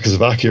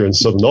 Czechoslovakia, and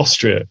southern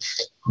Austria,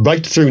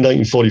 right through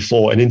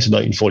 1944 and into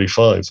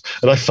 1945.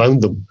 And I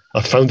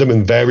found them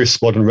in various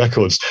squadron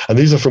records. And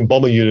these are from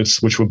bomber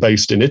units which were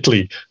based in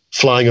Italy,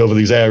 flying over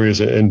these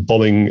areas and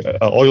bombing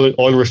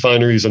oil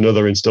refineries and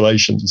other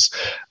installations.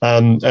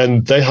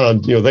 And they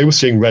had, they were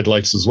seeing red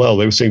lights as well.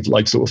 They were seeing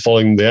lights that were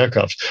following the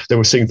aircraft. They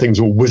were seeing things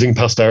that were whizzing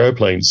past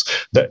airplanes.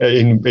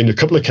 In a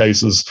couple of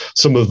cases,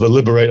 some of the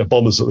Liberator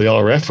bombers that the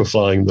RAF were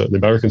flying, the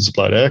American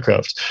supplied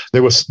aircraft,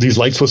 these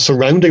lights were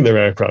surrounding their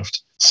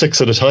aircraft,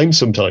 6 at a time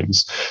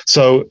sometimes.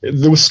 So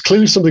there was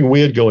clearly something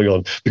weird going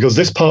on, because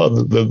this part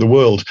of the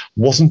world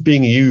wasn't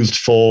being used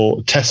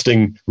for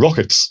testing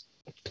rockets.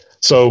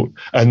 So,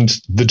 and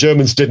the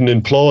Germans didn't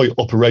employ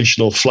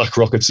operational flak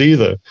rockets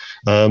either.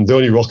 The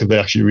only rocket they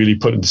actually really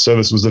put into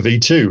service was the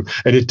V2,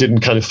 and it didn't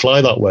kind of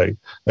fly that way.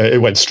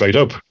 It went straight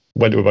up,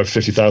 went to about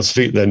 50,000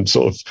 feet, then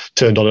sort of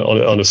turned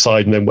on a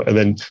side, and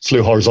then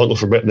flew horizontal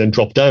for a bit, and then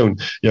dropped down.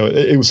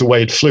 It was the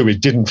way it flew.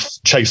 It didn't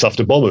chase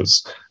after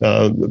bombers.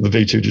 The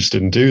V2 just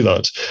didn't do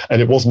that,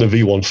 and it wasn't a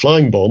V1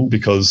 flying bomb,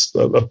 because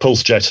a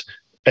pulse jet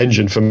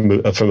engine from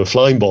a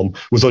flying bomb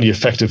was only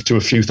effective to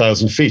a few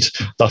thousand feet.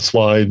 That's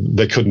why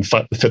they couldn't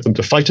fit them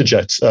to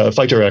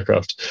fighter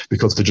aircraft,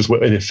 because they just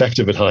were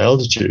ineffective at high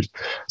altitude.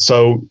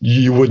 So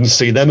you wouldn't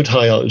see them at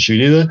high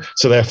altitude either.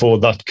 So therefore,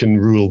 that can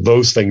rule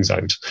those things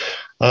out.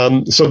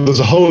 So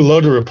there's a whole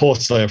load of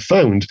reports that I have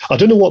found. I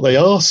don't know what they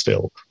are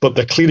still, but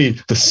they're clearly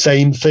the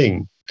same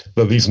thing.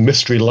 They're these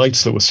mystery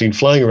lights that were seen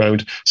flying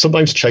around,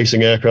 sometimes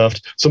chasing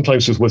aircraft,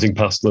 sometimes just whizzing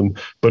past them,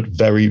 but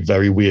very,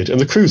 very weird.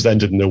 And the crews then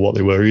didn't know what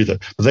they were either.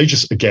 But they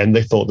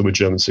thought they were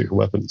German secret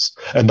weapons.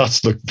 And that's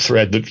the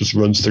thread that just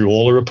runs through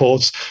all the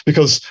reports,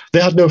 because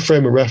they had no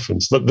frame of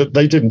reference.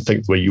 They didn't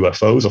think they were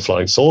UFOs or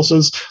flying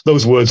saucers.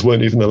 Those words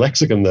weren't even in the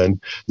lexicon then.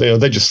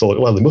 They just thought,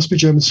 well, they must be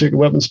German secret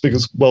weapons,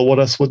 because, well, what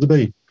else would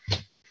they be?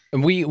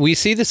 We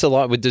see this a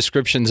lot with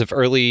descriptions of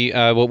early,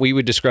 what we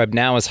would describe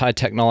now as high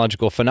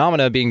technological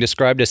phenomena being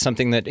described as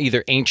something that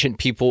either ancient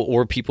people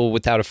or people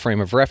without a frame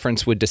of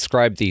reference would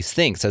describe these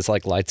things as,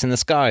 like lights in the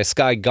sky,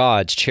 sky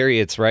gods,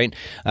 chariots, right?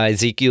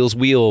 Ezekiel's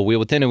wheel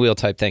within a wheel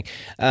type thing.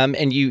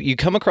 And you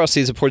come across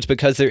these reports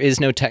because there is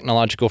no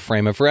technological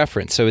frame of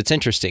reference. So it's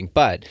interesting.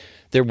 But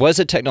there was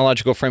a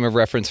technological frame of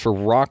reference for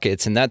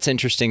rockets, and that's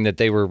interesting that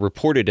they were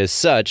reported as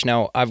such.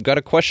 Now, I've got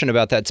a question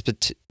about that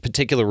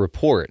particular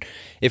report.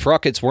 If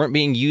rockets weren't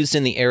being used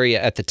in the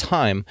area at the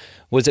time,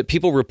 was it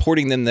people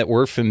reporting them that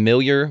were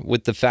familiar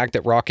with the fact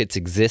that rockets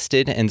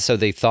existed, and so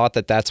they thought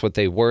that that's what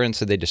they were, and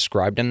so they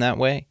described them that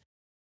way?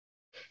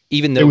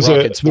 Even though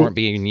rockets weren't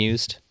being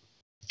used?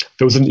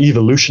 There was an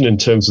evolution in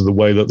terms of the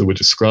way that they were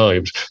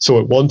described. So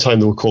at one time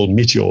they were called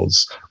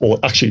meteors, or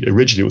actually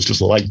originally it was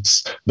just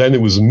lights. Then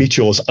it was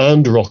meteors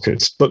and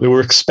rockets, but they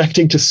were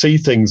expecting to see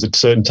things at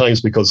certain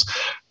times, because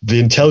the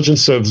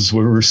intelligence services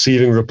were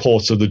receiving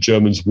reports of the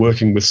Germans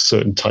working with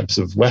certain types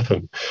of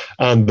weapon.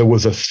 And there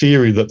was a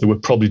theory that they were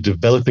probably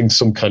developing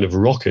some kind of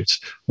rocket.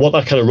 What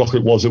that kind of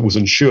rocket was, it was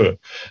unsure.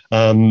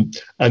 And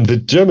the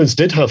Germans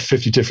did have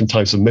 50 different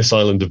types of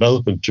missile in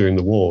development during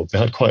the war. They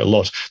had quite a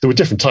lot. There were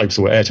different types.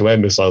 There were air-to-air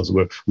missiles,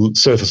 there were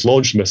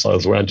surface-launched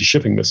missiles, there were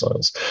anti-shipping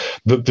missiles.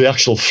 The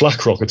actual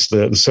flak rockets,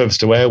 the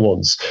surface-to-air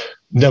ones,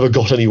 never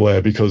got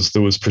anywhere because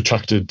there was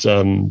protracted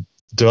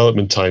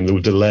development time. There were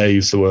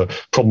delays. There were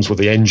problems with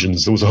the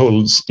engines. There was a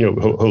whole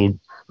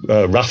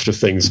raft of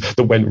things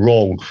that went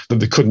wrong, that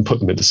they couldn't put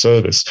them into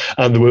service.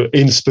 And they were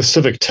in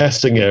specific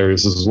testing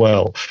areas as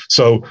well.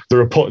 So the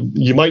report,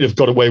 you might have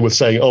got away with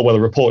saying, oh, well,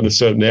 a report in a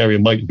certain area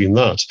might have been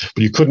that,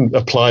 but you couldn't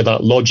apply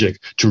that logic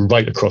to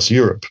right across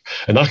Europe.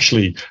 And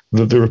actually,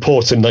 the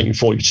reports in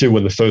 1942,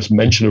 when the first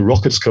mention of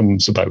rockets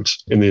comes about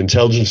in the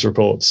intelligence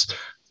reports,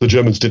 the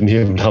Germans didn't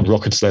even have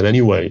rockets then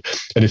anyway.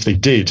 And if they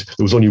did,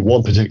 there was only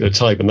one particular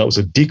type, and that was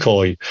a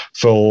decoy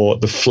for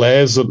the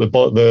flares that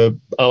the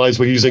Allies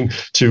were using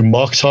to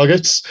mark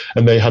targets.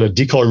 And they had a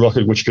decoy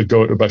rocket which could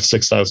go at about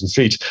 6,000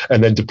 feet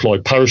and then deploy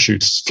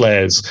parachutes,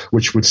 flares,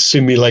 which would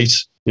simulate,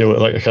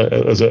 like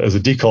as a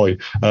decoy,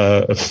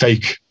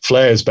 fake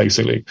flares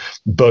basically,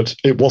 but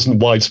it wasn't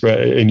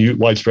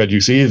widespread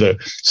use either.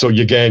 So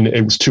again,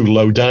 it was too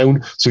low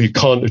down. So you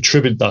can't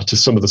attribute that to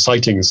some of the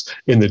sightings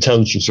in the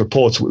intelligence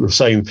reports. We were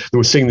saying they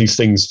were seeing these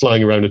things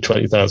flying around at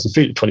 20,000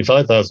 feet,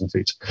 25,000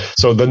 feet.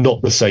 So they're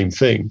not the same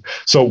thing.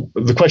 So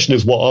the question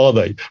is, what are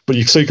they? But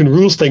so you can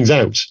rule things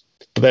out.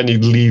 But then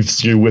it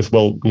leaves you with,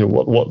 well,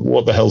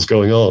 what the hell's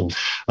going on?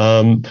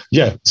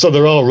 So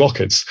there are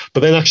rockets. But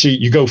then actually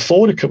you go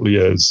forward a couple of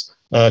years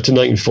to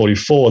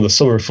 1944, in the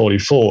summer of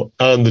 44,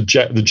 and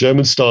the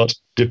Germans start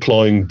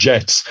deploying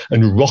jets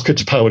and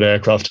rocket-powered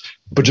aircraft,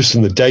 but just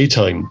in the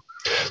daytime.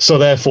 So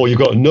therefore, you've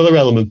got another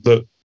element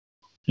that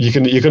you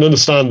can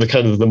understand the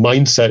kind of the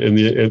mindset in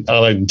the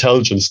Allied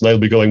intelligence, and they'll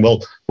be going,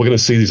 well, we're going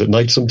to see these at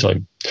night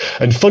sometime.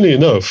 And funny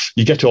enough,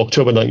 you get to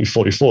October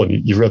 1944,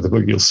 and you've read the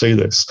book, you'll see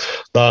this,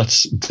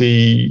 that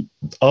the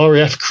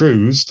RAF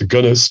crews, the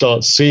gunners,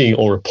 start seeing,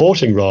 or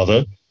reporting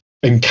rather,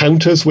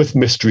 encounters with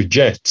mystery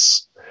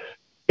jets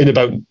in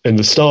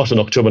the start in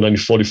October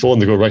 1944,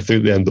 and they go right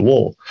through the end of the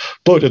war.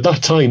 But at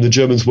that time, the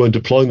Germans weren't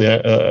deploying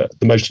the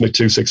Messerschmitt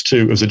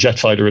 262 as a jet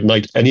fighter at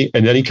night. In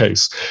any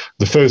case,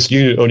 the first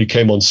unit only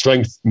came on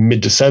strength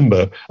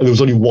mid-December, and there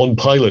was only one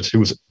pilot who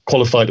was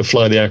qualified to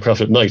fly the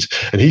aircraft at night.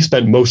 And he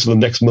spent most of the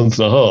next month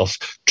and a half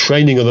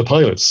training other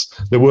pilots.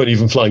 They weren't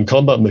even flying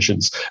combat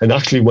missions. And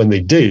actually, when they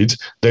did,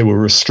 they were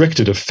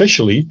restricted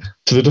officially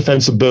to the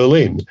defense of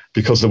Berlin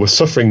because they were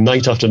suffering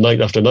night after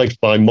night after night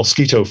by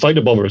Mosquito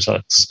fighter bomber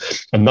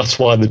attacks. And that's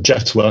why the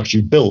jets were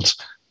actually built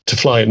to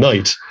fly at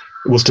night,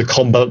 was to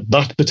combat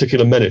that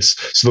particular menace.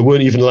 So they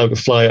weren't even allowed to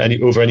fly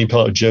over any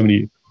part of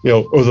Germany,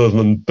 other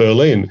than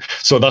Berlin.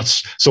 So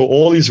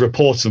all these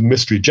reports of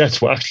mystery jets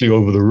were actually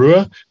over the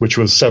Ruhr, which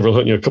was a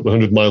couple of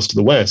hundred miles to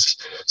the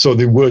west. So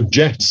they weren't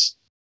jets.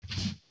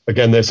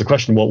 Again, there's the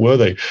question, what were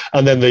they?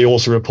 And then they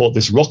also report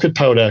this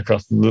rocket-powered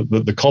aircraft,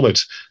 the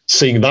Comet,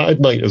 seeing that at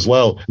night as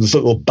well. This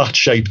little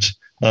bat-shaped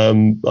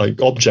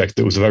object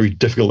that was a very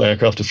difficult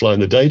aircraft to fly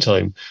in the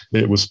daytime.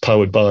 It was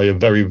powered by a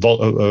very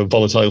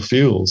volatile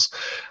fuels.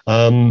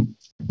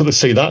 But they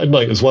see that at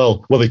night as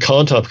well. Well, they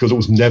can't have, because it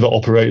was never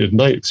operated at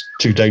night. It's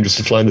too dangerous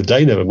to fly in the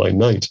day, never mind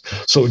night.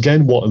 So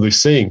again, what are they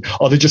seeing?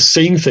 Are they just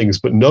seeing things?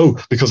 But no,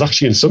 because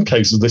actually in some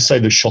cases they say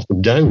they shot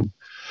them down.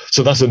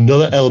 So that's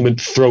another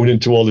element thrown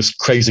into all this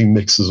crazy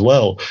mix as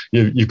well.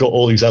 You've got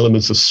all these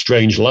elements of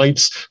strange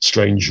lights,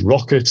 strange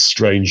rockets,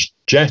 strange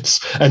jets,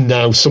 and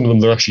now some of them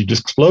they're actually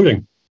just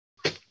exploding.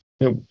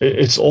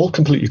 It's all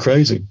completely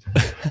crazy.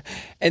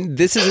 And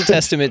this is a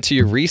testament to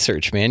your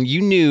research, man.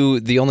 You knew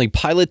the only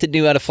pilot that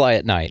knew how to fly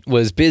at night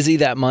was busy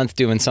that month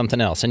doing something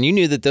else. And you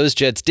knew that those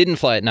jets didn't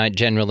fly at night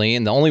generally,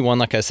 and the only one,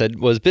 like I said,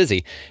 was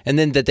busy. And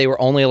then that they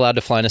were only allowed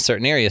to fly in a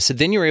certain area. So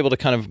then you're able to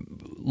kind of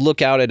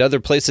look out at other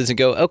places and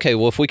go, okay,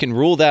 well, if we can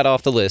rule that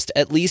off the list,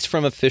 at least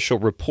from official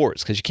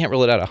reports, because you can't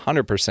rule it out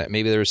 100%.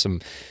 Maybe there were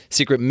some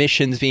secret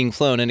missions being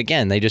flown. And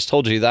again, they just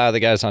told you that the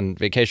guy's on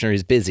vacation or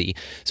he's busy.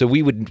 So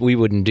we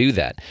wouldn't do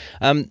that.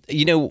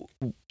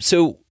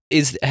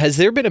 Has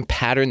there been a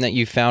pattern that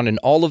you found in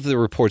all of the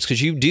reports,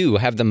 because you do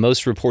have the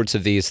most reports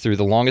of these through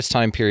the longest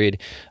time period,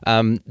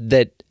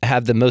 that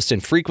have the most in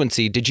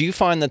frequency? Did you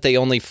find that they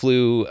only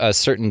flew a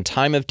certain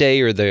time of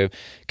day, or the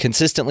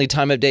consistently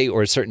time of day,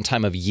 or a certain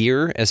time of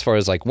year, as far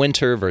as like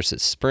winter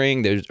versus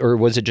spring, or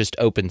was it just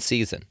open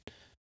season?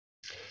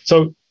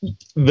 So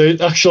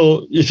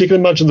if you can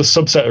imagine the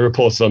subset of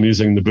reports that I'm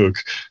using in the book,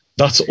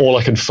 that's all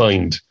I can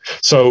find.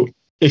 So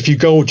if you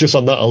go just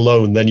on that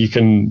alone, then you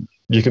can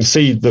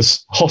see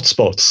there's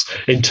hotspots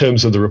in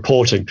terms of the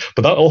reporting,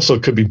 but that also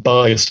could be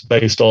biased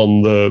based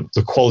on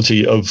the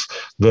quality of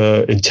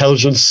the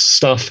intelligence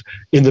staff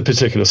in the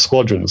particular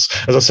squadrons.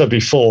 As I said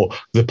before,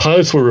 the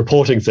pilots were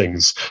reporting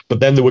things,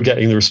 but then they were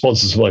getting the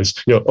responses like,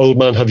 old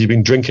man, have you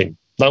been drinking?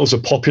 that was a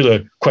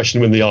popular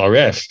question in the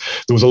RAF.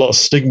 There was a lot of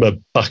stigma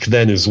back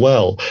then as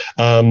well,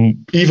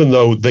 even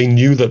though they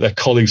knew that their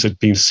colleagues had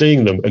been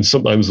seeing them, and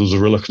sometimes there was a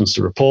reluctance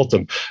to report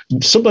them.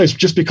 Sometimes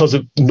just because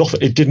it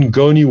didn't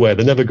go anywhere.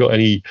 They never got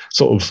any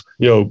sort of,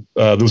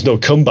 there was no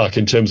comeback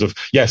in terms of,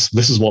 yes,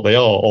 this is what they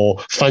are, or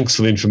thanks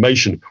for the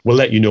information, we'll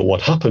let you know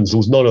what happens. There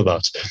was none of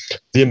that.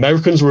 The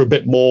Americans were a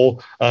bit more,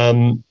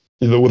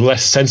 they were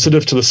less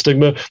sensitive to the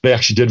stigma. They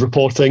actually did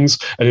report things.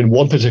 And in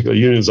one particular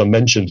unit, as I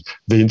mentioned,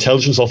 the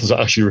intelligence officer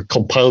actually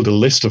compiled a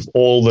list of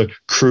all the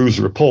crew's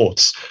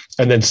reports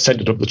and then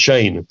sent it up the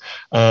chain.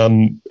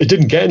 It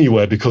didn't get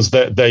anywhere because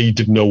they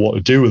didn't know what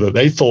to do with it.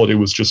 They thought it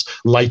was just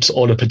lights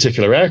on a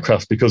particular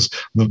aircraft, because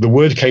the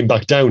word came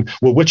back down,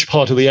 well, which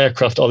part of the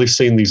aircraft are they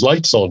seeing these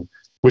lights on?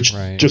 Which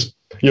just,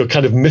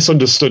 kind of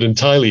misunderstood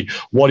entirely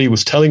what he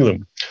was telling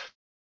them.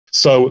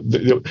 So,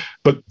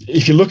 but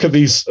if you look at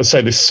these, say,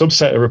 this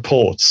subset of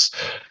reports,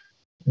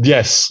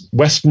 yes,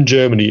 Western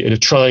Germany in a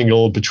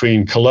triangle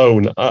between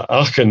Cologne,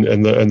 Aachen,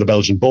 and the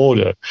Belgian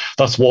border,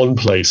 that's one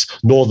place.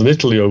 Northern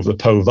Italy over the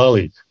Po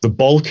Valley, the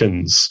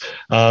Balkans,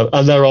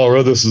 and there are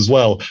others as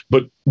well.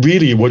 But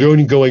really, we're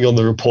only going on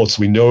the reports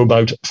we know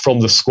about from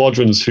the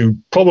squadrons who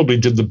probably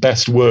did the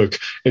best work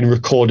in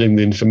recording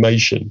the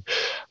information.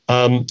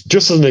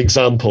 Just as an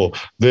example,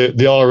 the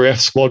RAF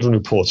squadron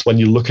reports, when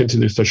you look into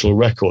the official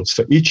records,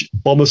 for each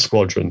bomber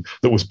squadron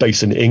that was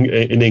based in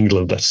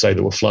England, let's say,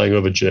 that were flying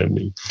over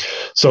Germany.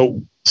 So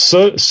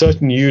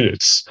certain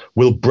units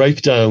will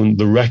break down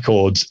the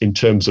records in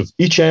terms of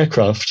each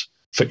aircraft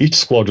for each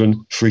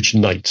squadron for each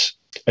night.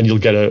 And you'll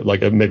get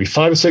maybe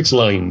 5 or 6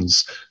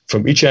 lines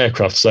from each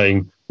aircraft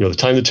saying, the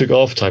time they took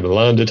off, time they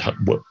landed,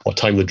 what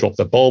time they dropped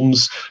their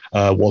bombs,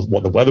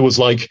 what the weather was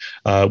like,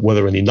 were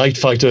there any night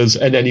fighters,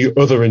 and any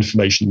other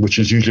information, which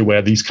is usually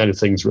where these kind of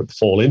things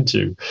fall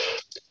into.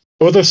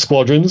 Other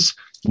squadrons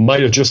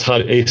might have just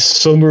had a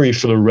summary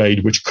for the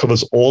raid, which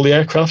covers all the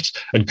aircraft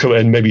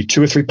and maybe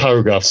 2 or 3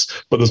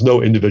 paragraphs, but there's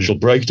no individual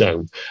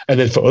breakdown. And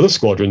then for other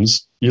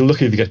squadrons, you're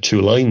lucky if you get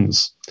 2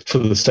 lines for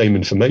the same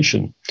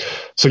information.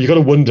 So you've got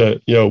to wonder,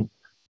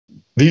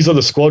 these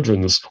other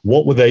squadrons,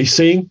 what were they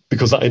seeing?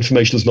 Because that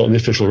information is not in the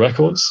official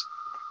records.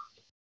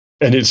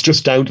 And it's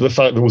just down to the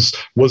fact there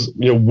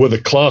were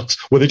the clerks,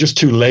 were they just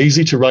too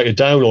lazy to write it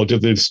down, or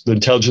did the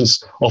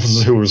intelligence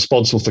officers who were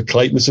responsible for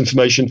collating this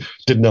information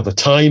didn't have the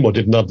time or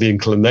didn't have the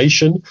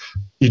inclination?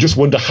 You just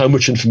wonder how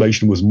much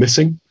information was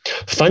missing.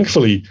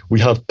 Thankfully, we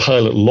have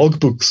pilot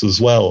logbooks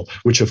as well,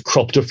 which have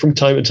cropped up from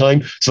time to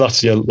time. So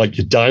that's your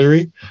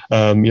diary,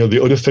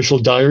 the unofficial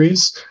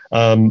diaries.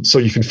 So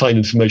you can find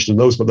information in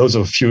those, but those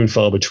are few and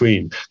far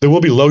between. There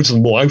will be loads of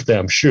more out there,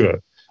 I'm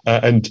sure.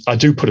 And I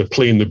do put a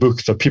plea in the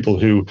book for people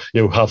who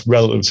have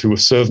relatives who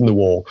have served in the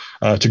war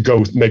to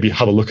go maybe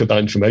have a look at that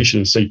information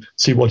and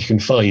see what you can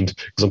find,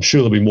 because I'm sure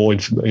there'll be more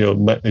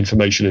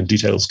information and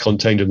details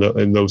contained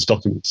in those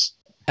documents.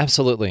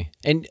 Absolutely.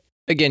 And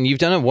again, you've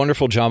done a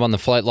wonderful job on the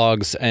flight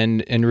logs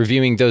and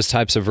reviewing those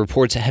types of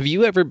reports. Have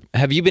you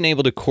been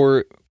able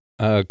to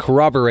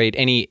corroborate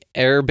any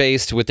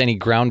air-based with any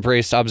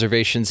ground-based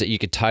observations that you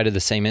could tie to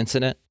the same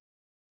incident?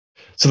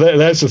 So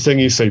that's the thing,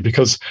 you see,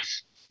 because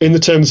in the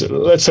terms,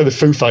 let's say the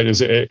Foo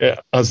Fighters,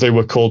 as they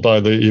were called by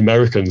the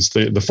Americans,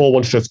 the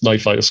 415th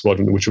Night Fighter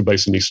Squadron, which were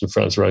based in eastern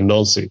France around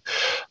Nancy,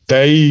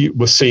 they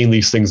were seeing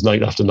these things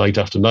night after night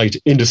after night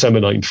in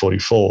December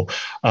 1944.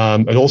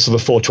 And also the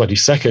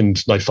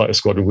 422nd Night Fighter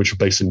Squadron, which were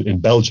based in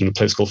Belgium, a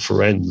place called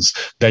Firenze,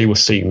 they were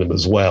seeing them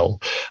as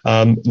well.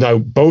 Now,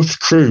 both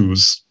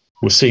crews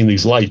were seeing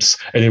these lights.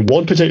 And in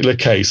one particular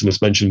case, and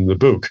it's mentioned in the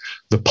book,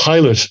 the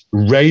pilot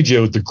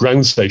radioed the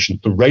ground station,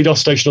 the radar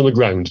station on the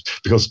ground,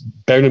 because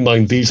bearing in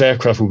mind, these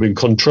aircraft were being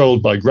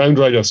controlled by ground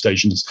radar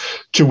stations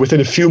to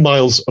within a few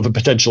miles of a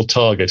potential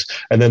target.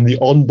 And then the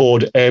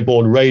onboard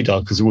airborne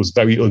radar, because it was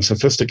very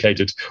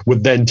unsophisticated,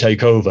 would then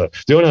take over.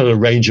 They only had a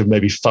range of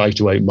maybe 5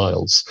 to 8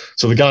 miles.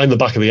 So the guy in the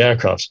back of the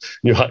aircraft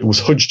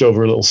was hunched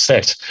over a little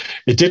set.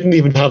 It didn't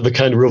even have the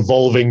kind of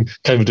revolving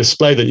kind of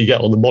display that you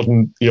get on the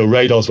modern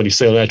radars when you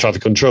see on air traffic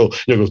control.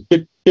 It goes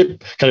bip,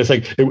 bip kind of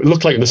thing. It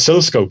looked like an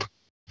oscilloscope.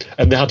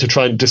 And they had to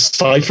try and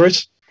decipher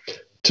it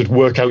to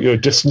work out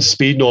distance,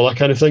 speed, and all that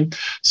kind of thing.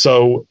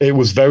 So it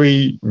was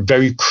very,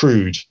 very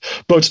crude.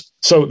 But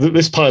so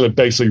this pilot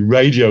basically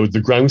radioed the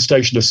ground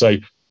station to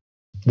say,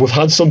 "We've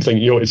had something.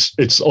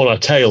 It's on our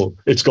tail.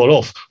 It's gone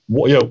off.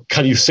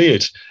 Can you see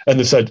it?" And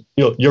they said,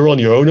 "You're on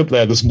your own up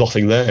there. There's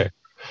nothing there."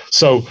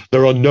 So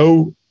there are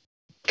no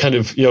kind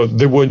of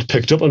they weren't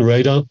picked up on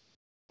radar.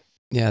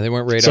 Yeah, they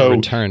weren't radar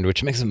returned,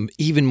 which makes them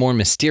even more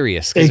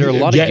mysterious, because there are a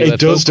lot of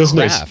UFO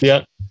craft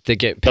that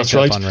get picked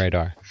up on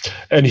radar.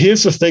 And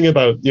here's the thing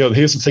about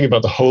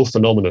the whole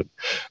phenomenon.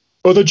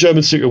 Other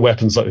German secret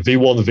weapons like the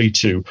V1, the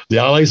V2, the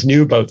Allies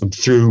knew about them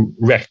through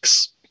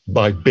wrecks.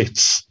 by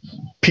bits,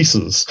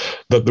 pieces.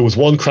 That there was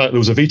one crash. There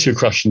was a V2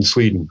 crash in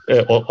Sweden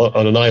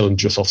on an island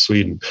just off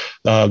Sweden.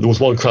 There was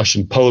one crash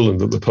in Poland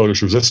that the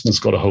Polish resistance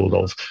got a hold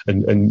of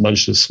and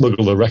managed to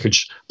smuggle the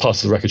wreckage,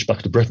 parts of the wreckage,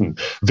 back to Britain.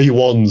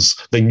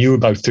 V1s they knew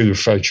about through the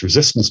French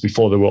resistance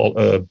before they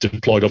were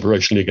deployed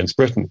operationally against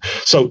Britain.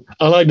 So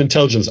Allied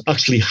intelligence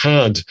actually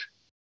had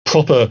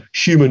proper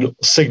human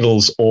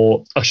signals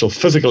or actual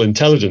physical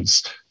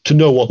intelligence to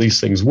know what these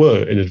things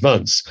were in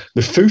advance.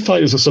 The Foo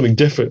Fighters were something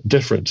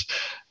different.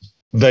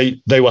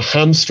 They were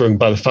hamstrung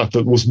by the fact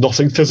that there was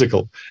nothing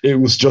physical. It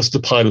was just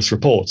the pilots'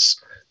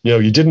 reports.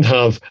 You didn't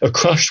have a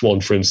crashed one,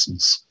 for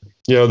instance.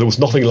 There was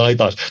nothing like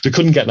that. They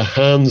couldn't get their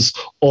hands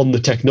on the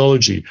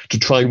technology to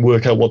try and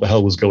work out what the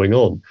hell was going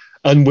on.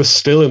 And we're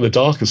still in the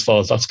dark as far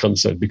as that's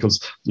concerned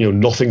because,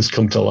 nothing's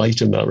come to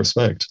light in that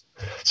respect.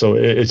 So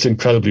it's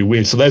incredibly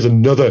weird. So there's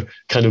another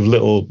kind of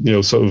little,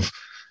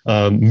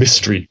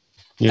 mystery.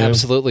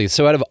 Absolutely.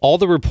 So out of all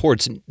the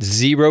reports,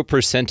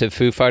 0% of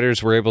Foo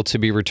Fighters were able to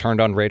be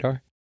returned on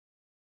radar?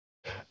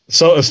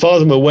 So as far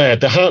as I'm aware,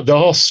 there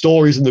are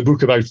stories in the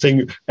book about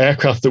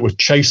aircraft that were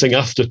chasing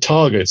after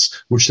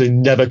targets which they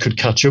never could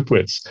catch up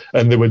with.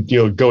 And they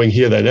were going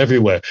here, there, and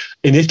everywhere.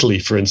 In Italy,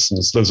 for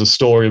instance, there's a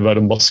story about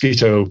a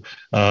Mosquito,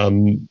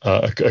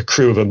 a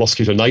crew of a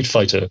Mosquito night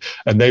fighter.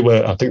 And they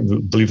were, I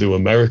believe they were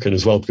American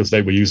as well, because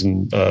they were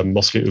using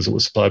Mosquitoes that were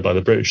supplied by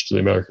the British to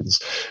the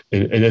Americans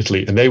in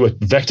Italy. And they were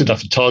vectored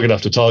after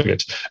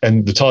target.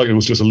 And the target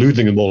was just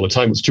eluding them all the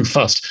time. It was too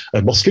fast.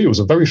 And Mosquito was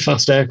a very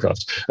fast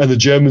aircraft. And the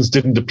Germans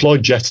didn't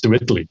deployed jets to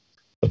Italy,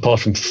 apart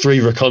from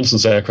 3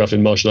 reconnaissance aircraft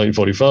in March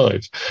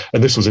 1945.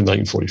 And this was in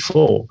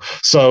 1944.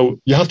 So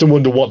you have to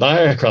wonder what that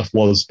aircraft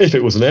was, if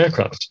it was an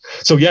aircraft.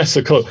 So yes,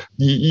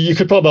 you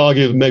could probably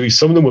argue that maybe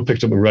some of them were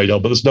picked up on radar,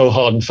 but there's no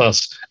hard and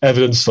fast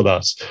evidence for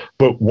that.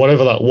 But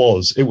whatever that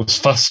was, it was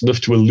fast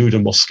enough to elude a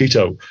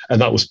Mosquito. And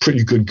that was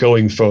pretty good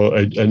going for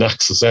an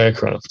Axis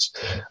aircraft.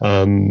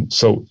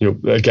 So,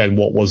 again,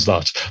 what was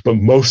that? But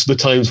most of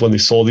the times when they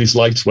saw these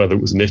lights, whether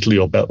it was in Italy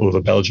or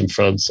over Belgium,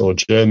 France, or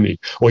Germany,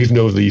 or even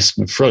over the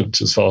Eastern Front,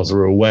 as far as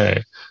they're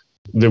aware,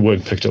 they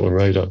weren't picked up on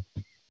radar.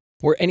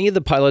 Were any of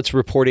the pilots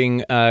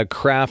reporting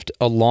craft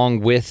along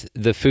with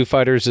the Foo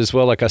Fighters as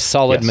well, like a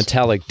solid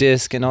metallic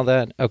disc and all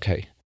that?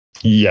 Okay.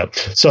 Yeah.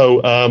 So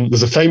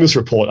there's a famous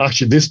report.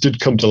 Actually, this did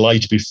come to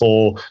light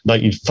before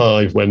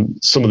 1905 when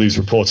some of these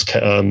reports,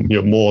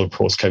 more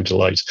reports came to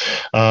light.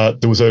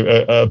 There was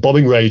a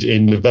bombing raid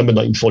in November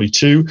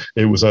 1942.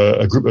 It was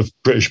a group of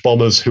British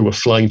bombers who were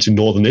flying to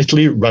northern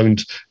Italy,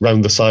 round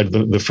the side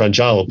of the French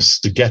Alps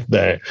to get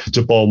there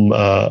to bomb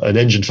an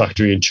engine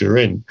factory in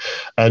Turin.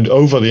 And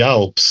over the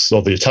Alps,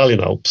 or the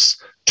Italian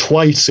Alps,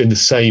 twice in the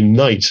same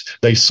night,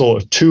 they saw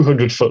a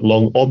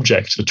 200-foot-long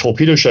object, a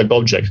torpedo-shaped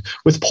object,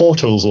 with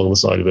portholes along the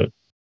side of it.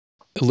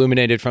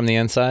 Illuminated from the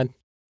inside?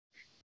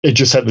 They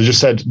just said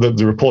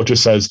the report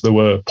just says there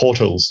were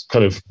portholes,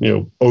 kind of,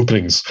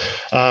 openings.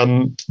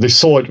 They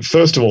saw it,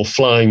 first of all,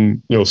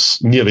 flying,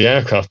 near the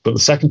aircraft, but the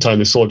second time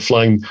they saw it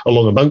flying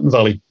along a mountain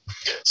valley.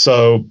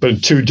 So, but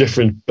in 2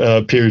 different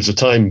periods of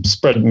time,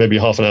 spread maybe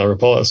half an hour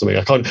apart or something.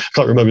 I can't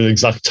remember the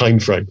exact time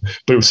frame,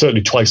 but it was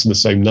certainly twice in the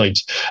same night.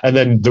 And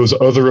then there was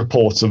other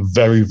reports of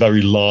very,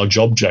 very large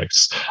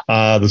objects.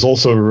 There's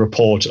also a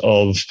report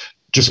of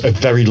just a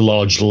very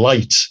large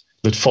light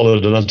that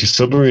followed an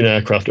anti-submarine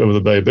aircraft over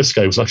the Bay of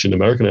Biscay. It was actually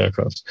an American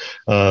aircraft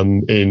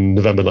in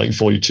November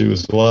 1942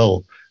 as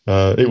well.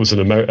 It was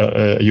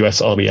a U.S.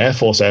 Army Air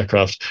Force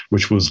aircraft,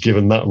 which was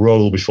given that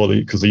role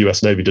because the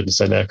U.S. Navy didn't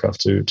send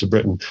aircraft to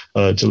Britain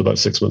until about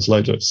 6 months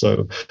later.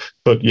 So,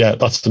 but yeah,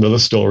 that's another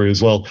story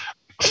as well.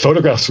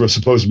 Photographs were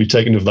supposed to be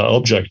taken of that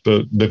object,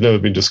 but they've never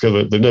been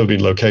discovered. They've never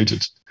been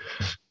located.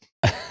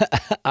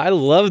 I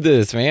love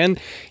this, man.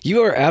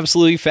 You are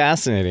absolutely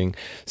fascinating.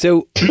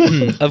 So,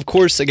 of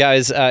course,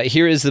 guys,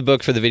 here is the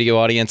book for the video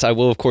audience. I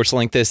will, of course,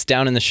 link this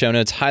down in the show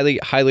notes. Highly,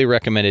 highly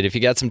recommended. If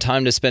you got some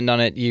time to spend on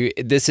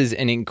it, this is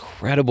an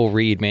incredible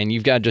read, man.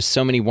 You've got just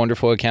so many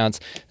wonderful accounts.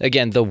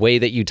 Again, the way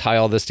that you tie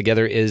all this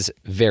together is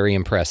very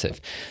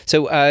impressive.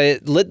 So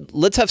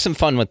let's have some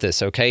fun with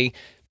this, okay?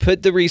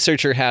 Put the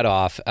researcher hat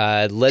off.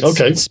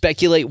 Let's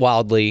speculate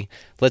wildly.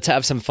 Let's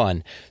have some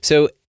fun.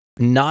 So,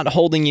 not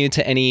holding you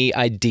to any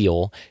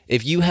ideal,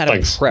 if you had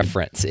a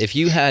preference, if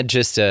you had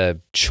just a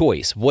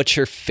choice, what's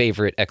your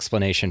favorite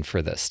explanation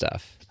for this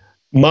stuff?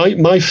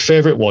 My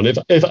favorite one, if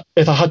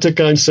I had to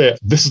go and say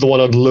this is the one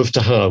I'd love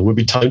to have, would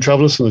be Time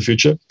Travelers from the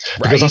Future,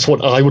 because that's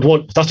what I would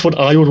want. That's what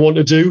I would want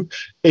to do.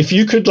 If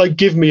you could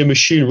give me a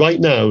machine right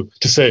now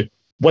to say,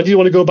 when do you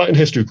want to go back in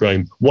history,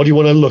 Graham? What do you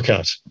want to look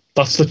at?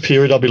 That's the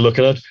period I'll be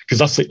looking at, because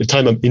that's the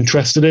time I'm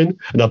interested in,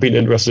 and I've been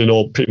interested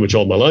in pretty much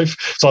all my life.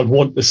 So I'd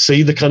want to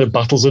see the kind of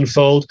battles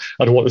unfold.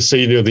 I'd want to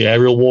see the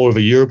aerial war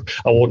over Europe.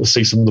 I want to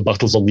see some of the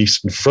battles on the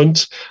Eastern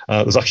Front.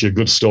 There's actually a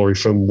good story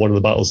from one of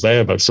the battles there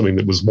about something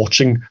that was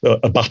watching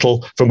a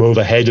battle from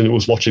overhead, and it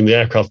was watching the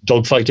aircraft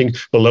dogfighting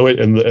below it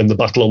and the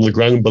battle on the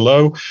ground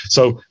below.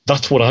 So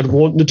that's what I'd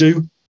want to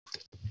do.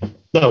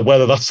 Now,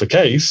 whether that's the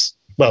case,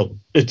 well,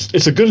 it's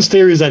as good a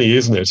theory as any,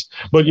 isn't it?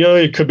 But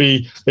it could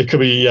be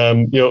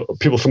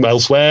people from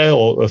elsewhere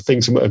or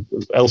things from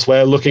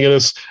elsewhere looking at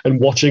us and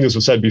watching, as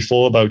we said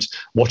before, about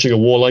watching a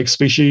warlike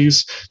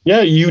species.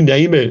 Yeah, you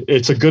name it,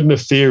 it's a good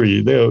enough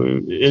theory.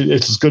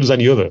 It's as good as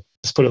any other.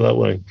 Let's put it that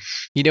way.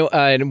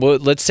 And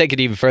let's take it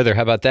even further.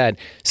 How about that?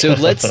 So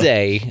let's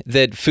say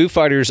that Foo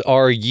Fighters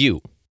are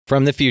you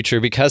from the future,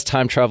 because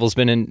time travel's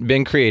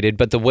been created,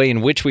 but the way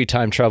in which we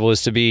time travel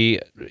is to be,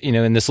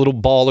 in this little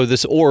ball or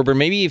this orb, or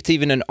maybe it's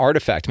even an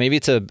artifact. Maybe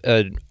it's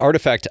an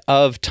artifact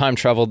of time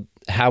travel,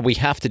 how we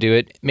have to do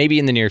it, maybe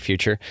in the near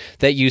future,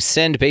 that you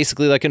send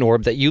basically like an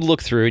orb that you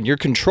look through and you're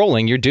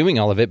controlling, you're doing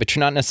all of it, but you're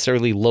not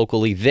necessarily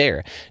locally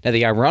there. Now,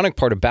 the ironic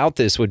part about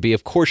this would be,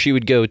 of course, you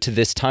would go to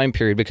this time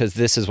period because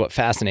this is what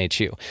fascinates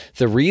you.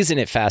 The reason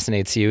it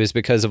fascinates you is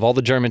because of all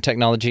the German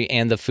technology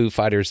and the Foo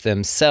Fighters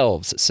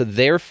themselves. So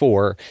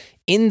therefore,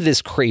 in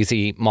this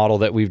crazy model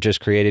that we've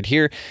just created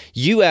here,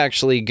 you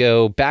actually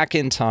go back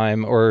in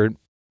time, or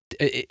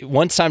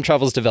once time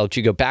travel is developed,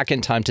 you go back in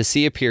time to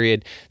see a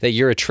period that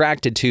you're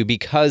attracted to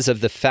because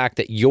of the fact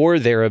that you're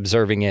there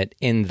observing it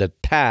in the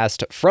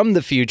past from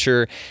the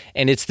future.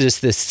 And it's this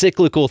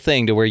cyclical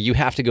thing to where you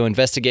have to go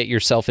investigate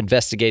yourself,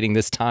 investigating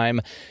this time.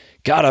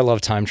 God, I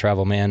love time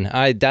travel, man.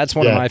 That's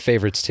one of my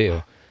favorites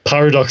too.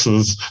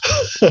 Paradoxes.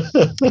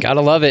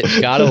 Gotta love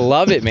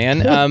it,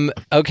 man.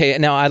 Okay,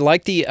 now I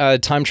like the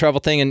time travel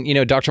thing,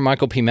 and Dr.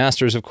 Michael P.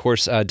 Masters, of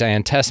course,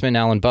 Diane Tessman,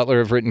 Alan Butler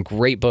have written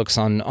great books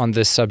on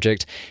this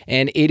subject,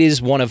 and it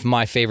is one of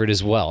my favorite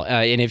as well.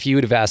 And if you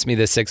would have asked me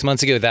this 6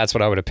 months ago, that's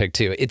what I would have picked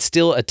too. It's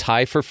still a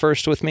tie for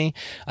first with me,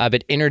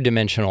 but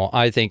interdimensional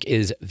I think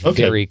is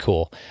very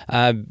cool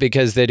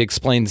because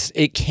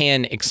it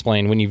can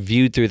explain, when you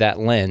viewed through that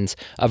lens,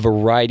 a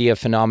variety of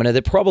phenomena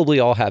that probably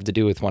all have to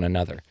do with one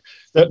another.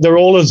 They're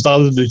all as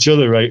valid as each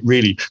other, right?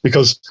 Really,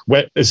 because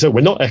we're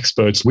not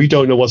experts. We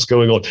don't know what's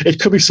going on. It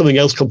could be something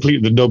else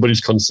completely that nobody's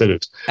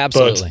considered.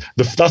 Absolutely.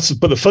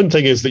 But the fun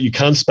thing is that you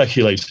can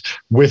speculate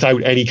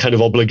without any kind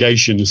of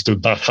obligation as to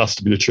that has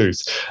to be the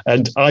truth.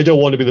 And I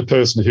don't want to be the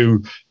person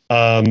who,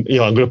 I'm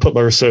going to put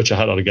my researcher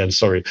hat on again.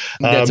 Sorry.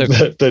 That's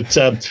okay.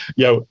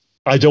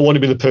 I don't want to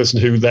be the person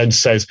who then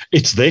says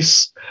it's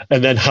this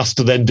and then has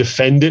to then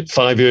defend it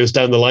 5 years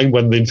down the line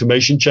when the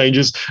information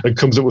changes and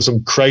comes up with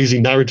some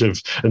crazy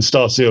narrative and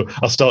starts,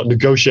 I start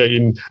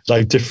negotiating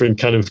like different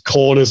kind of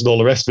corners and all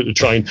the rest of it to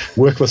try and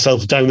work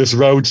myself down this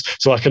road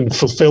so I can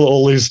fulfill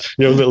all these,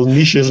 little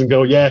niches and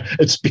go, yeah,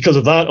 it's because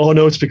of that. Oh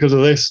no, it's because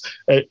of this.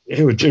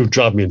 It would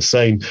drive me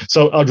insane.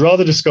 So I'd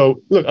rather just go,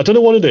 look, I don't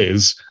know what it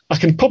is. I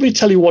can probably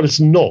tell you what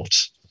it's not,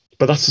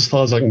 but that's as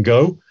far as I can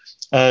go.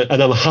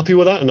 And I'm happy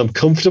with that and I'm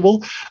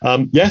comfortable.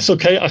 Yes,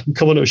 okay, I can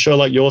come on to a show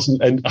like yours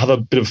and have a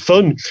bit of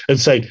fun and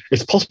say,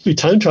 it's possibly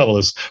time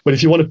travelers. But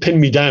if you want to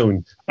pin me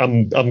down,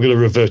 I'm going to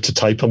revert to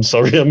type. I'm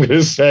sorry. I'm going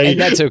to say,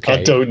 and that's okay.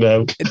 I don't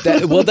know.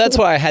 That's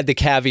why I had the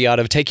caveat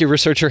of take your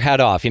researcher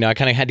hat off. I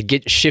kind of had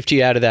to shift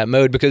you out of that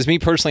mode, because me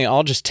personally,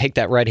 I'll just take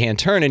that right-hand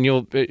turn and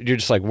you're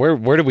just like,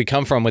 where did we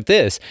come from with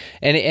this?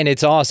 And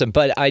it's awesome.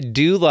 But I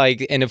do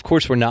like, and of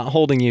course, we're not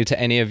holding you to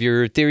any of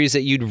your theories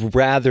that you'd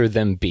rather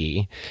them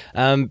be.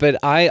 But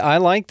I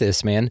like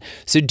this, man.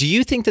 So do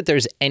you think that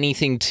there's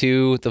anything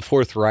to the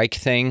Fourth Reich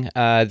thing,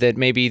 that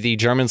maybe the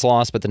Germans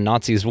lost, but the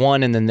Nazis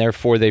won, and then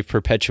therefore they've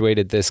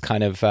perpetuated this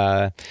kind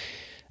of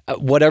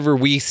whatever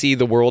we see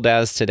the world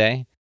as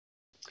today?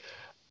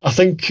 I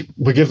think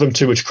we give them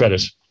too much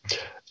credit.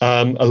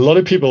 A lot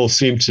of people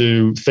seem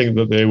to think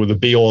that they were the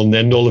be-all and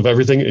end-all of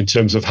everything in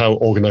terms of how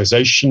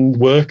organization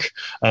work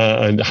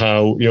and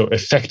how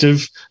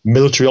effective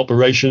military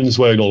operations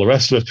were and all the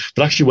rest of it.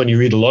 But actually, when you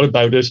read a lot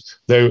about it,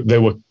 they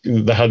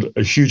had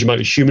a huge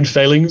amount of human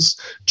failings,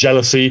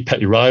 jealousy,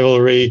 petty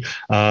rivalry,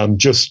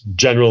 just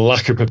general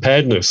lack of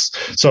preparedness.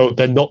 So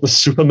they're not the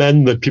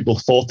supermen that people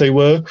thought they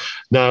were.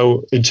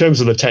 Now, in terms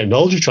of the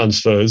technology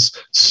transfers,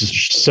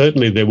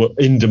 certainly they were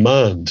in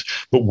demand.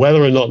 But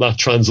whether or not that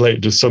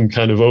translated to some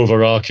kind of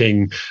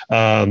overarching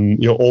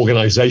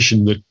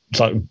organization that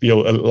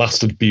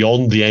lasted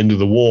beyond the end of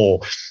the war,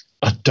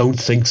 I don't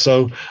think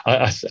so.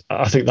 I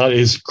think that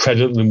is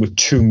crediting them with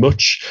too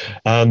much.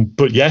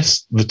 But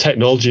yes, the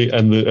technology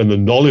and the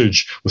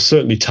knowledge was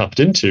certainly tapped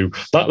into.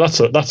 That's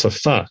a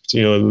fact.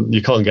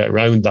 You can't get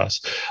around that.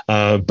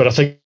 But I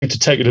think to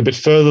take it a bit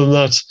further than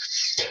that,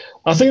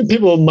 I think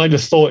people might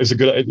have thought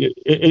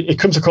it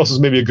comes across as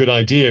maybe a good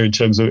idea in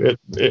terms of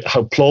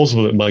how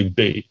plausible it might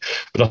be.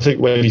 But I think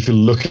if you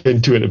look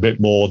into it a bit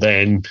more,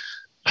 then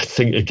I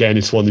think, again,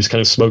 it's one of these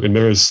kind of smoke and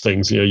mirrors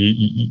things.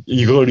 You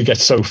can only get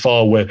so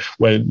far where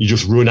you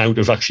just run out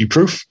of actually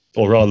proof,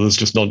 or rather there's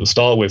just none to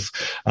start with.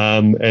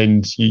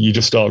 And you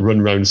just start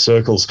running around in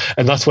circles.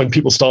 And that's when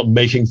people start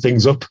making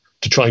things up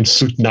to try and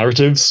suit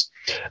narratives.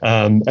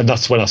 And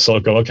that's when I sort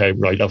of go, okay,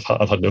 right, I've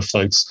had enough,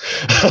 thanks.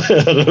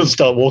 And I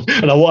start walking,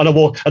 and I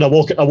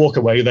walk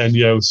away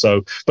then,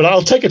 So, but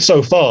I'll take it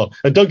so far.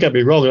 And don't get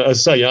me wrong,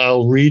 as I say,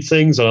 I'll read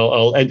things and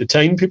I'll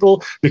entertain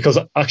people, because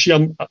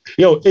actually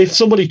if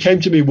somebody came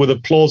to me with a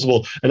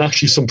plausible and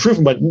actually some proof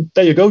and went,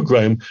 there you go,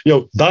 Graham,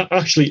 that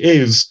actually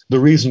is the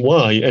reason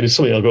why, and it's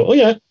something I'll go, oh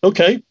yeah,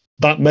 okay,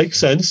 that makes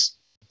sense.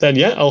 Then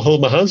yeah, I'll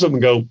hold my hands up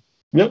and go,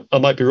 yeah, I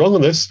might be wrong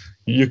on this.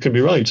 You can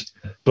be right,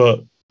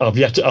 but I've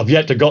yet to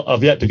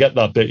get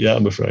that bit yet,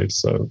 I'm afraid.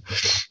 So,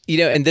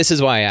 and this is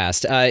why I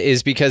asked,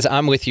 is because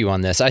I'm with you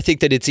on this. I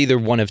think that it's either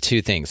one of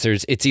two things.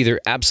 It's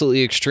either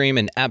absolutely extreme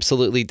and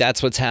absolutely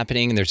that's what's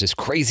happening, and there's this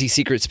crazy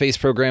secret space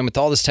program with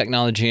all this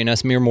technology, and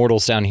us mere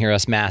mortals down here,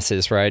 us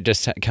masses, right,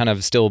 just kind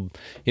of still,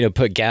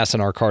 put gas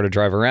in our car to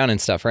drive around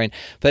and stuff, right?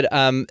 But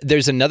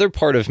there's another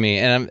part of me,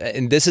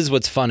 and this is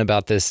what's fun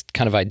about this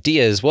kind of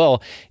idea as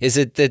well, is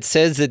that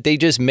says that they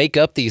just make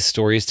up these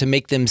stories to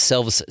make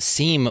themselves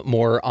seem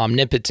more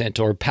omnipotent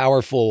or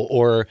powerful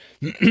or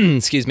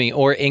excuse me,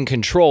 or in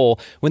control,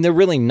 when they're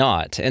really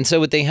not. And so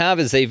what they have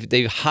is they've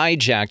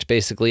hijacked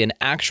basically an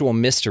actual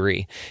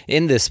mystery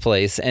in this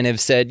place and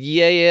have said,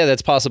 yeah,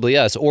 that's possibly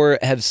us, or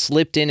have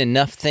slipped in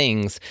enough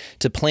things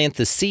to plant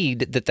the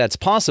seed that that's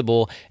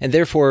possible, and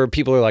therefore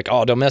people are like,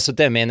 oh, don't mess with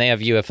them, man, they have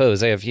UFOs,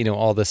 they have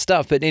all this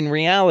stuff. But in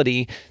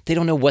reality, they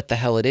don't know what the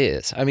hell it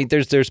is. I mean,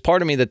 there's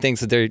part of me that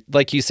thinks that they're,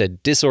 like you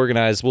said,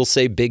 disorganized, we'll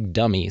say big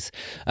dummies,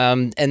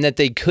 and that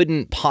they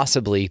couldn't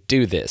possibly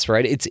do this,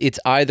 right? It's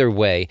either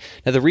way.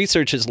 Now, the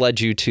research has led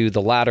you to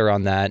the latter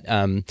on that,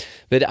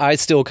 but I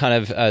still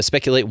kind of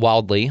speculate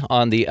wildly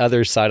on the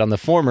other side, on the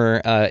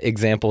former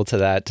example to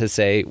that, to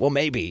say, well,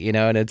 maybe,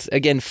 and it's,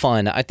 again,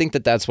 fun. I think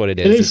that that's what it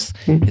is.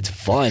 It's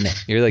fun.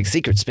 You're like,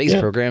 secret space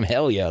program,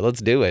 hell yeah,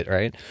 let's do it,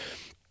 right?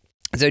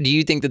 So do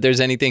you think that there's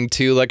anything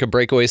to like a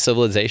breakaway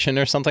civilization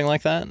or something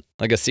like that?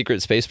 Like a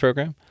secret space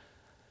program?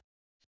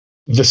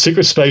 The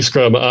secret space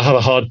program, I have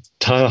a hard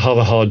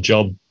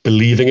job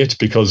believing it,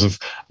 because of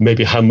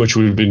maybe how much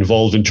we would be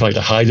involved in trying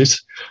to hide it.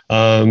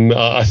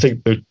 I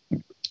think that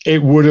there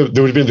would have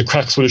been, the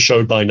cracks would have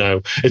showed by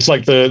now. It's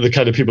like the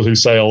kind of people who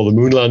say, oh, the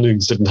moon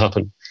landings didn't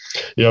happen.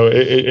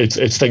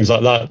 It's things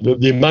like that.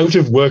 The amount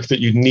of work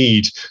that you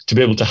need to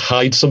be able to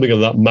hide something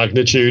of that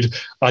magnitude,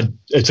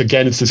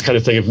 it's this kind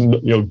of thing of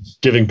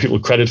giving people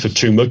credit for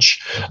too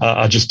much.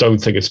 I just don't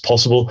think it's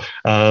possible.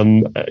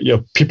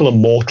 People are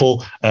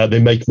mortal. They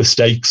make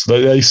mistakes.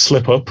 They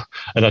slip up,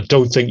 and I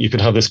don't think you can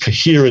have this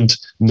coherent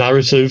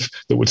narrative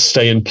that would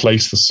stay in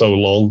place for so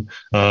long.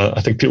 I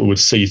think people would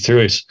see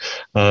through it.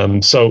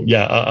 So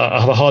yeah,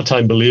 I have a hard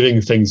time believing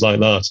things like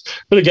that.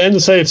 But again, to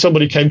say, if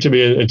somebody came to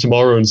me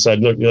tomorrow and said,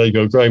 look, there you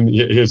go, Graham,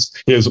 here's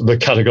the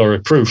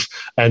categoric proof,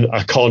 and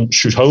I can't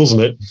shoot holes in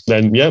it,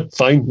 then yeah,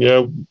 fine,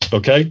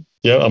 okay,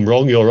 yeah, I'm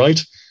wrong, you're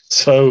right.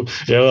 So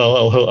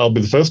I'll be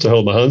the first to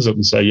hold my hands up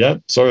and say, yeah,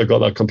 sorry, I got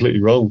that completely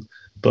wrong.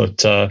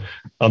 But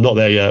I'm not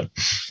there yet.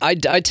 I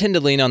tend to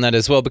lean on that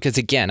as well, because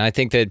again, I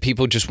think that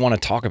people just want to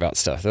talk about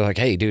stuff. They're like,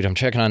 hey, dude, I'm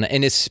checking on it.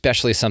 And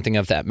especially something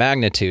of that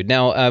magnitude.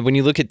 Now, when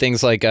you look at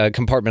things like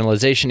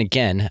compartmentalization,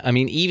 again, I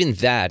mean, even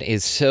that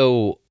is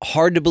so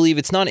hard to believe.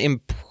 It's not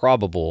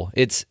improbable.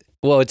 It's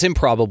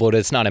improbable, but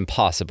it's not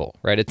impossible,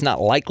 right? It's not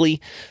likely,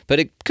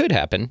 but it could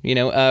happen,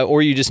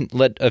 or you just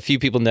let a few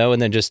people know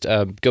and then just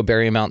go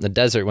bury them out in the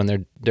desert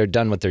when they're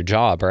done with their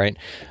job, right?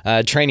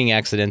 Training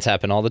accidents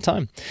happen all the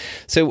time.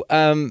 So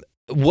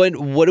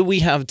what do we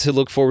have to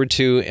look forward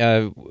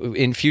to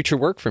in future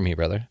work from you,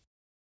 brother?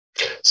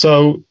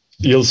 So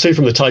you'll see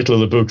from the title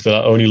of the book that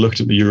I only looked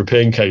at the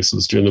European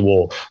cases during the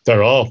war.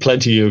 There are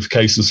plenty of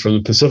cases from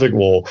the Pacific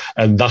War,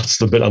 and that's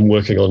the bit I'm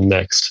working on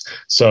next.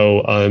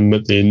 So I'm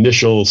at the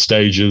initial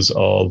stages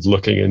of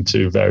looking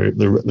into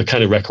the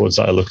kind of records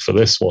that I looked for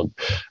this one,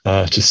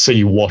 to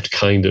see what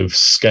kind of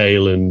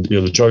scale and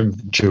the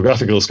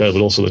geographical scale,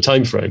 but also the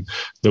time frame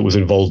that was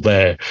involved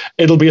there.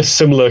 It'll be a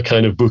similar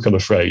kind of book, I'm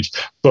afraid,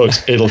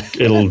 but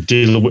it'll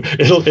deal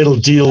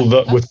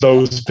with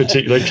those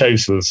particular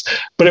cases,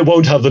 but it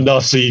won't have the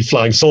Nazi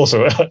flying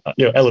saucer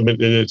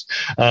element in it.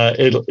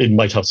 It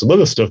might have some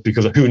other stuff,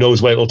 because who knows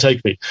where it'll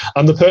take me.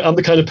 I'm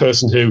the kind of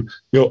person who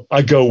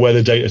I go where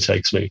the data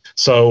takes me.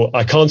 So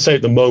I can't say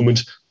at the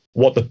moment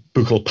what the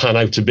book will pan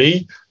out to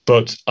be,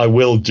 but I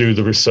will do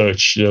the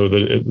research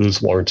that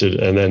is warranted,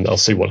 and then I'll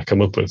see what I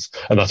come up with.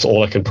 And that's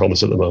all I can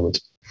promise at the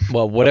moment.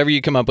 Well, whatever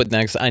you come up with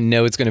next, I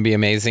know it's going to be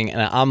amazing,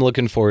 and I'm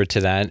looking forward to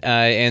that.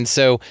 And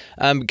so,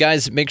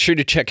 guys, make sure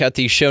to check out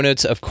the show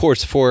notes, of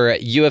course, for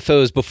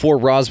UFOs Before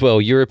Roswell,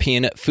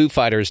 European Foo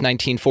Fighters,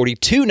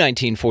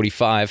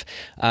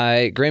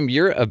 1942-1945. Graham,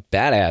 you're a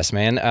badass,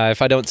 man.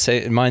 If I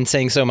don't mind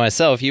saying so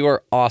myself, you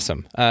are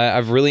awesome.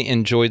 I've really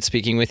enjoyed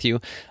speaking with you.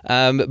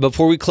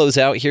 Before we close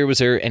out here, was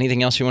there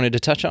anything else you wanted to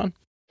touch on?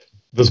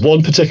 There's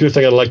one particular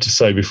thing I'd like to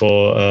say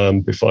before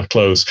I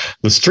close.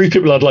 There's three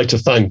people I'd like to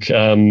thank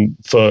in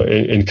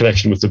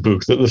connection with the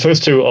book. The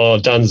first two are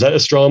Dan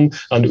Zetterstrom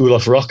and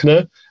Olaf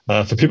Rockner.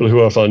 For people who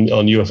are on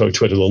UFO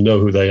Twitter, they'll know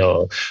who they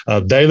are.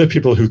 They're the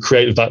people who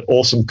created that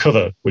awesome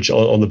cover, which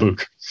on the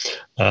book.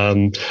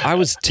 I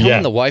was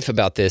telling the wife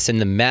about this,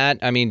 and the mat,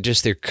 I mean,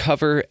 just their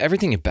cover,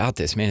 everything about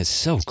this, man, is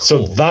so cool.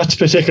 So that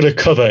particular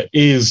cover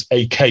is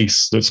a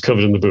case that's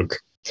covered in the book.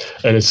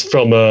 And it's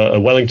from a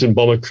Wellington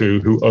bomber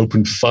crew who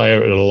opened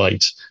fire at a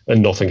light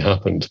and nothing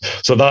happened.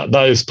 So that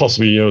is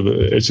possibly,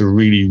 it's a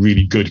really,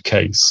 really good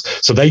case.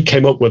 So they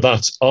came up with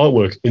that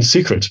artwork in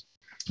secret.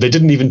 They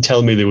didn't even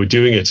tell me they were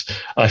doing it.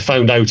 I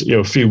found out,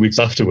 a few weeks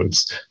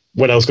afterwards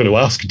when I was going to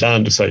ask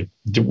Dan to say,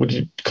 would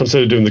you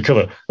consider doing the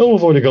cover? Oh,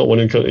 we've already got one.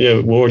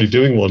 We're already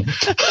doing one.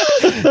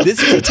 This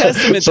is a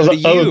testament to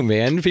you,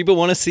 man. People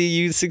want to see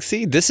you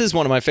succeed. This is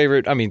one of my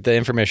favorite, the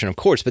information, of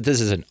course, but this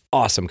is an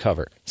awesome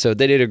cover. So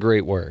they did a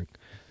great work.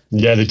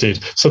 Yeah, they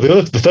did. So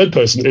the third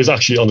person is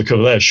actually on the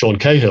cover there, Sean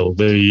Cahill,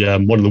 the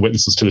one of the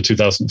witnesses to the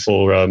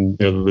 2004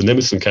 the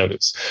Nimitz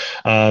encounters.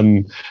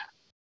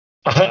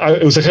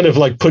 It was a kind of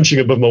like punching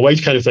above my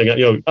weight kind of thing,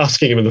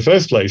 asking him in the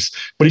first place.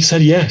 But he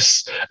said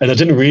yes. And I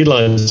didn't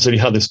realize that he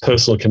had this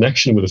personal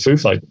connection with the Foo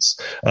Fighters,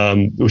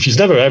 which he's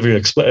never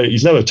ever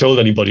he's never told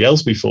anybody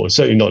else before,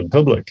 certainly not in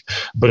public.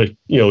 But,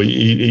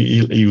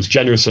 he was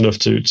generous enough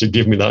to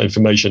give me that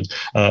information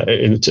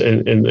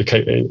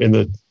in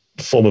the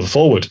form of a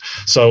forward.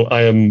 So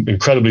I am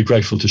incredibly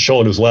grateful to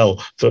Sean as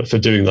well for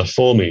doing that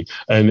for me.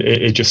 And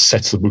it just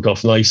sets the book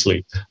off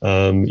nicely.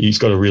 He's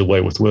got a real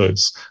way with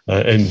words.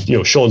 And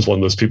Sean's one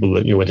of those people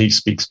that, when he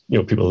speaks,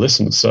 people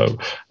listen. So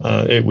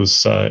it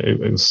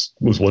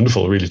was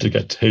wonderful really to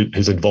get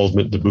his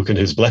involvement in the book and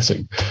his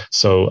blessing.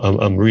 So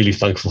I'm really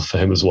thankful for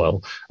him as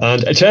well.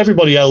 And to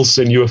everybody else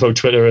in UFO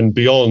Twitter and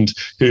beyond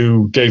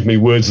who gave me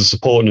words of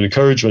support and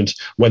encouragement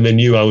when they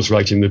knew I was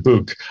writing the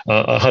book.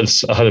 I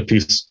had a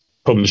piece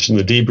published in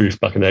the Debrief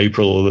back in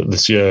April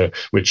this year,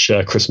 which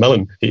Chris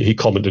Mellon, he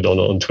commented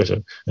on Twitter.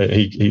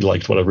 He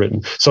liked what I've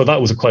written. So that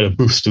was quite a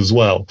boost as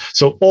well.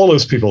 So all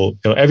those people,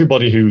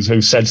 everybody who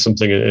said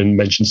something and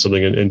mentioned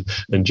something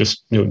and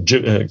just,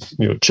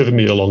 chivied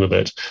me along a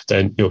bit,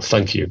 then,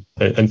 thank you.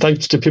 And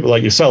thanks to people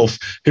like yourself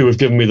who have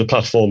given me the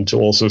platform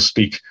to also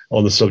speak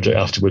on the subject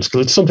afterwards,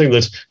 because it's something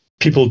that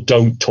people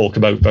don't talk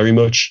about very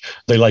much.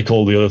 They like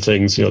all the other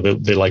things,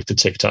 they like the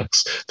Tic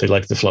Tacs, they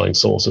like the flying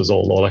saucers,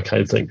 all that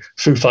kind of thing.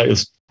 Foo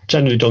Fighters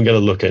generally don't get a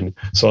look in,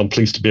 so I'm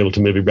pleased to be able to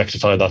maybe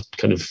rectify that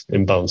kind of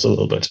imbalance a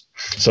little bit.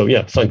 So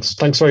yeah,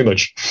 thanks very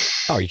much.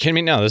 Oh, are you kidding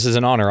me? No, this is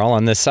an honor all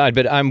on this side,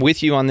 but I'm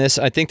with you on this.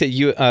 I think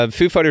that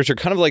Foo Fighters are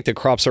kind of like the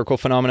crop circle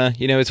phenomena.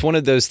 It's one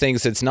of those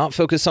things that's not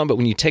focused on, but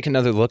when you take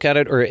another look at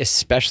it, or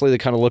especially the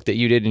kind of look that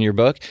you did in your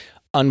book,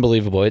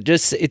 unbelievable.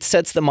 It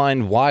sets the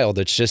mind wild.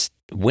 It's just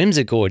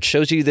whimsical. It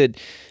shows you that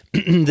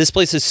this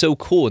place is so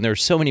cool and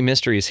there's so many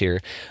mysteries here.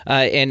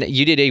 And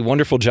you did a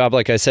wonderful job.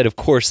 Like I said, of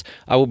course,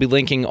 I will be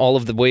linking all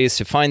of the ways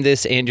to find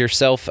this and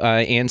yourself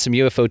and some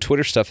UFO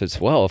Twitter stuff as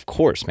well, of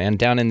course, man,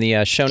 down in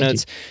the show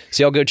notes.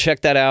 So y'all go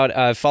check that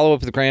out. Follow up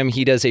with Graham.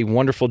 He does a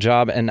wonderful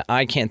job, and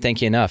I can't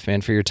thank you enough,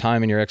 man, for your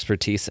time and your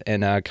expertise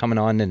and coming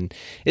on, and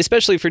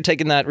especially for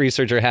taking that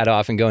researcher hat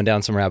off and going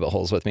down some rabbit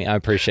holes with me. I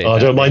appreciate that. I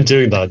don't mind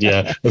doing that,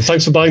 yeah. And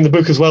thanks for buying the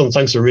book as well, and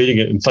thanks for reading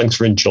it, and thanks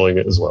for enjoying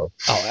it as well.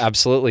 Oh,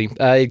 absolutely.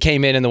 It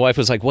came in and the wife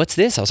was like, "What's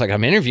this?" I was like,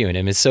 "I'm interviewing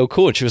him. It's so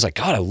cool." And she was like,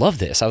 "God, I love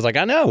this." I was like,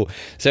 "I know."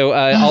 So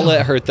I'll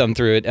let her thumb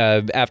through it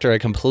after I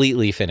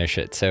completely finish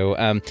it.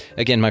 So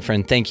again, my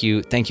friend, thank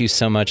you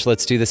so much.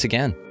 Let's do this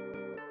again.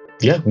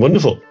 Yeah,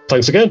 wonderful.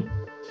 Thanks again.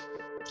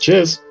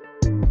 Cheers.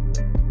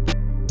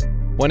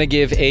 Want to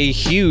give a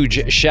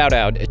huge shout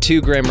out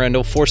to Graham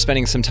Rendell for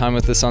spending some time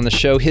with us on the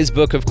show. His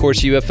book, of course,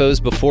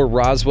 UFOs Before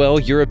Roswell,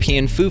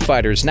 European Foo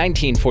Fighters,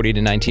 1940 to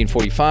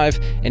 1945,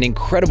 an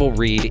incredible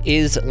read,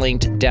 is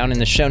linked down in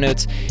the show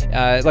notes.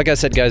 Like I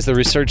said, guys, the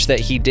research that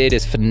he did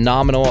is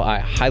phenomenal. I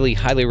highly,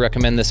 highly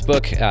recommend this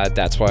book.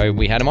 That's why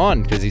we had him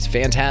on, because he's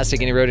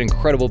fantastic and he wrote an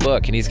incredible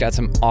book, and he's got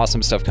some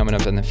awesome stuff coming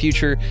up in the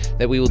future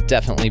that we will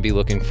definitely be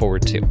looking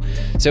forward to.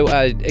 So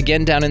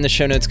again, down in the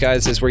show notes,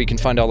 guys, is where you can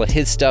find all of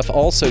his stuff.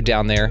 Also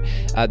down there,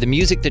 the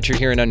music that you're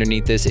hearing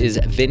underneath this is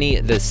Vinny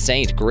the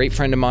Saint, great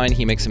friend of mine.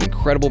 He makes some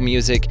incredible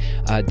music.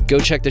 Go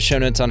check the show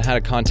notes on how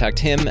to contact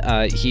him.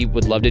 He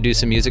would love to do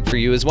some music for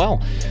you as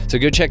well. So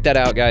go check that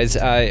out, guys.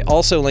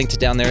 Also linked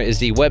down there is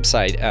the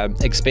website,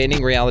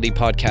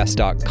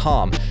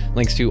 expandingrealitypodcast.com.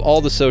 Links to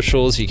all the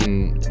socials.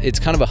 It's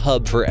kind of a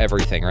hub for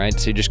everything, right?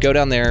 So just go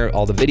down there.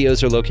 All the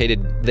videos are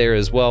located there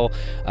as well.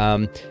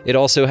 It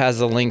also has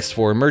the links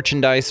for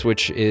merchandise,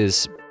 which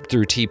is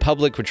through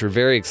TeePublic, which we're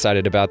very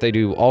excited about. They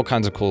do all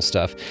kinds of cool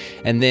stuff.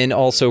 And then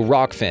also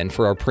Rockfin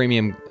for our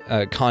premium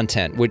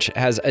content, which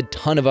has a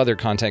ton of other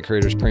content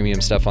creators'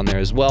 premium stuff on there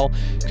as well.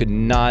 Could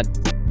not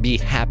be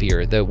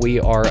happier that we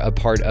are a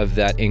part of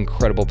that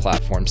incredible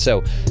platform.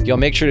 So y'all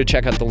make sure to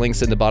check out the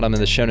links in the bottom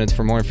of the show notes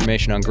for more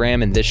information on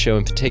Graham and this show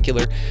in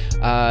particular.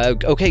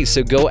 Okay,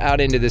 so go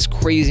out into this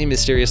crazy,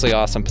 mysteriously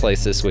awesome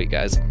place this week,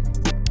 guys.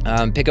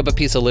 Pick up a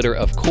piece of litter,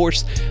 of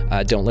course.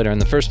 Don't litter in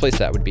the first place.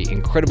 That would be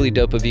incredibly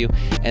dope of you.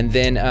 And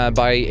then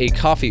buy a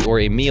coffee or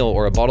a meal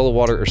or a bottle of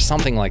water or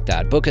something like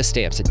that. Book a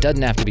stamps. It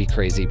doesn't have to be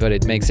crazy, but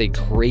it makes a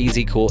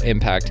crazy cool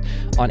impact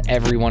on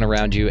everyone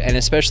around you, and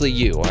especially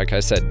you. Like I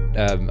said,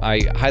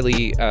 I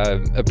highly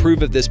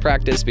approve of this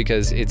practice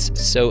because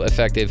it's so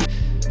effective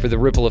for the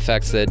ripple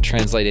effects that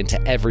translate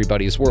into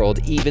everybody's world,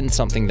 even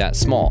something that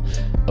small.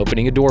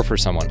 Opening a door for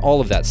someone, all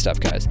of that stuff,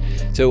 guys.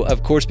 So,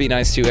 of course, be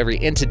nice to every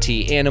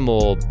entity,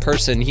 animal,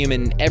 person,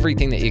 human,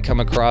 everything that you come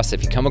across.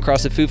 If you come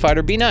across a Foo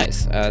Fighter, be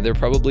nice. They're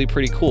probably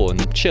pretty cool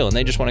and chill, and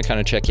they just want to kind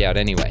of check you out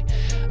anyway.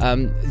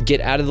 Get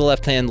out of the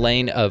left-hand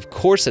lane, of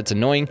course, it's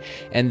annoying,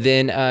 and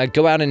then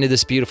go out into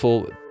this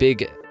beautiful,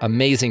 big,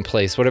 amazing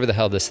place, whatever the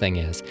hell this thing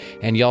is,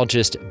 and y'all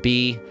just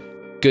be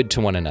good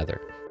to one another.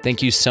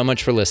 Thank you so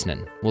much for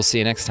listening. We'll see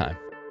you next time.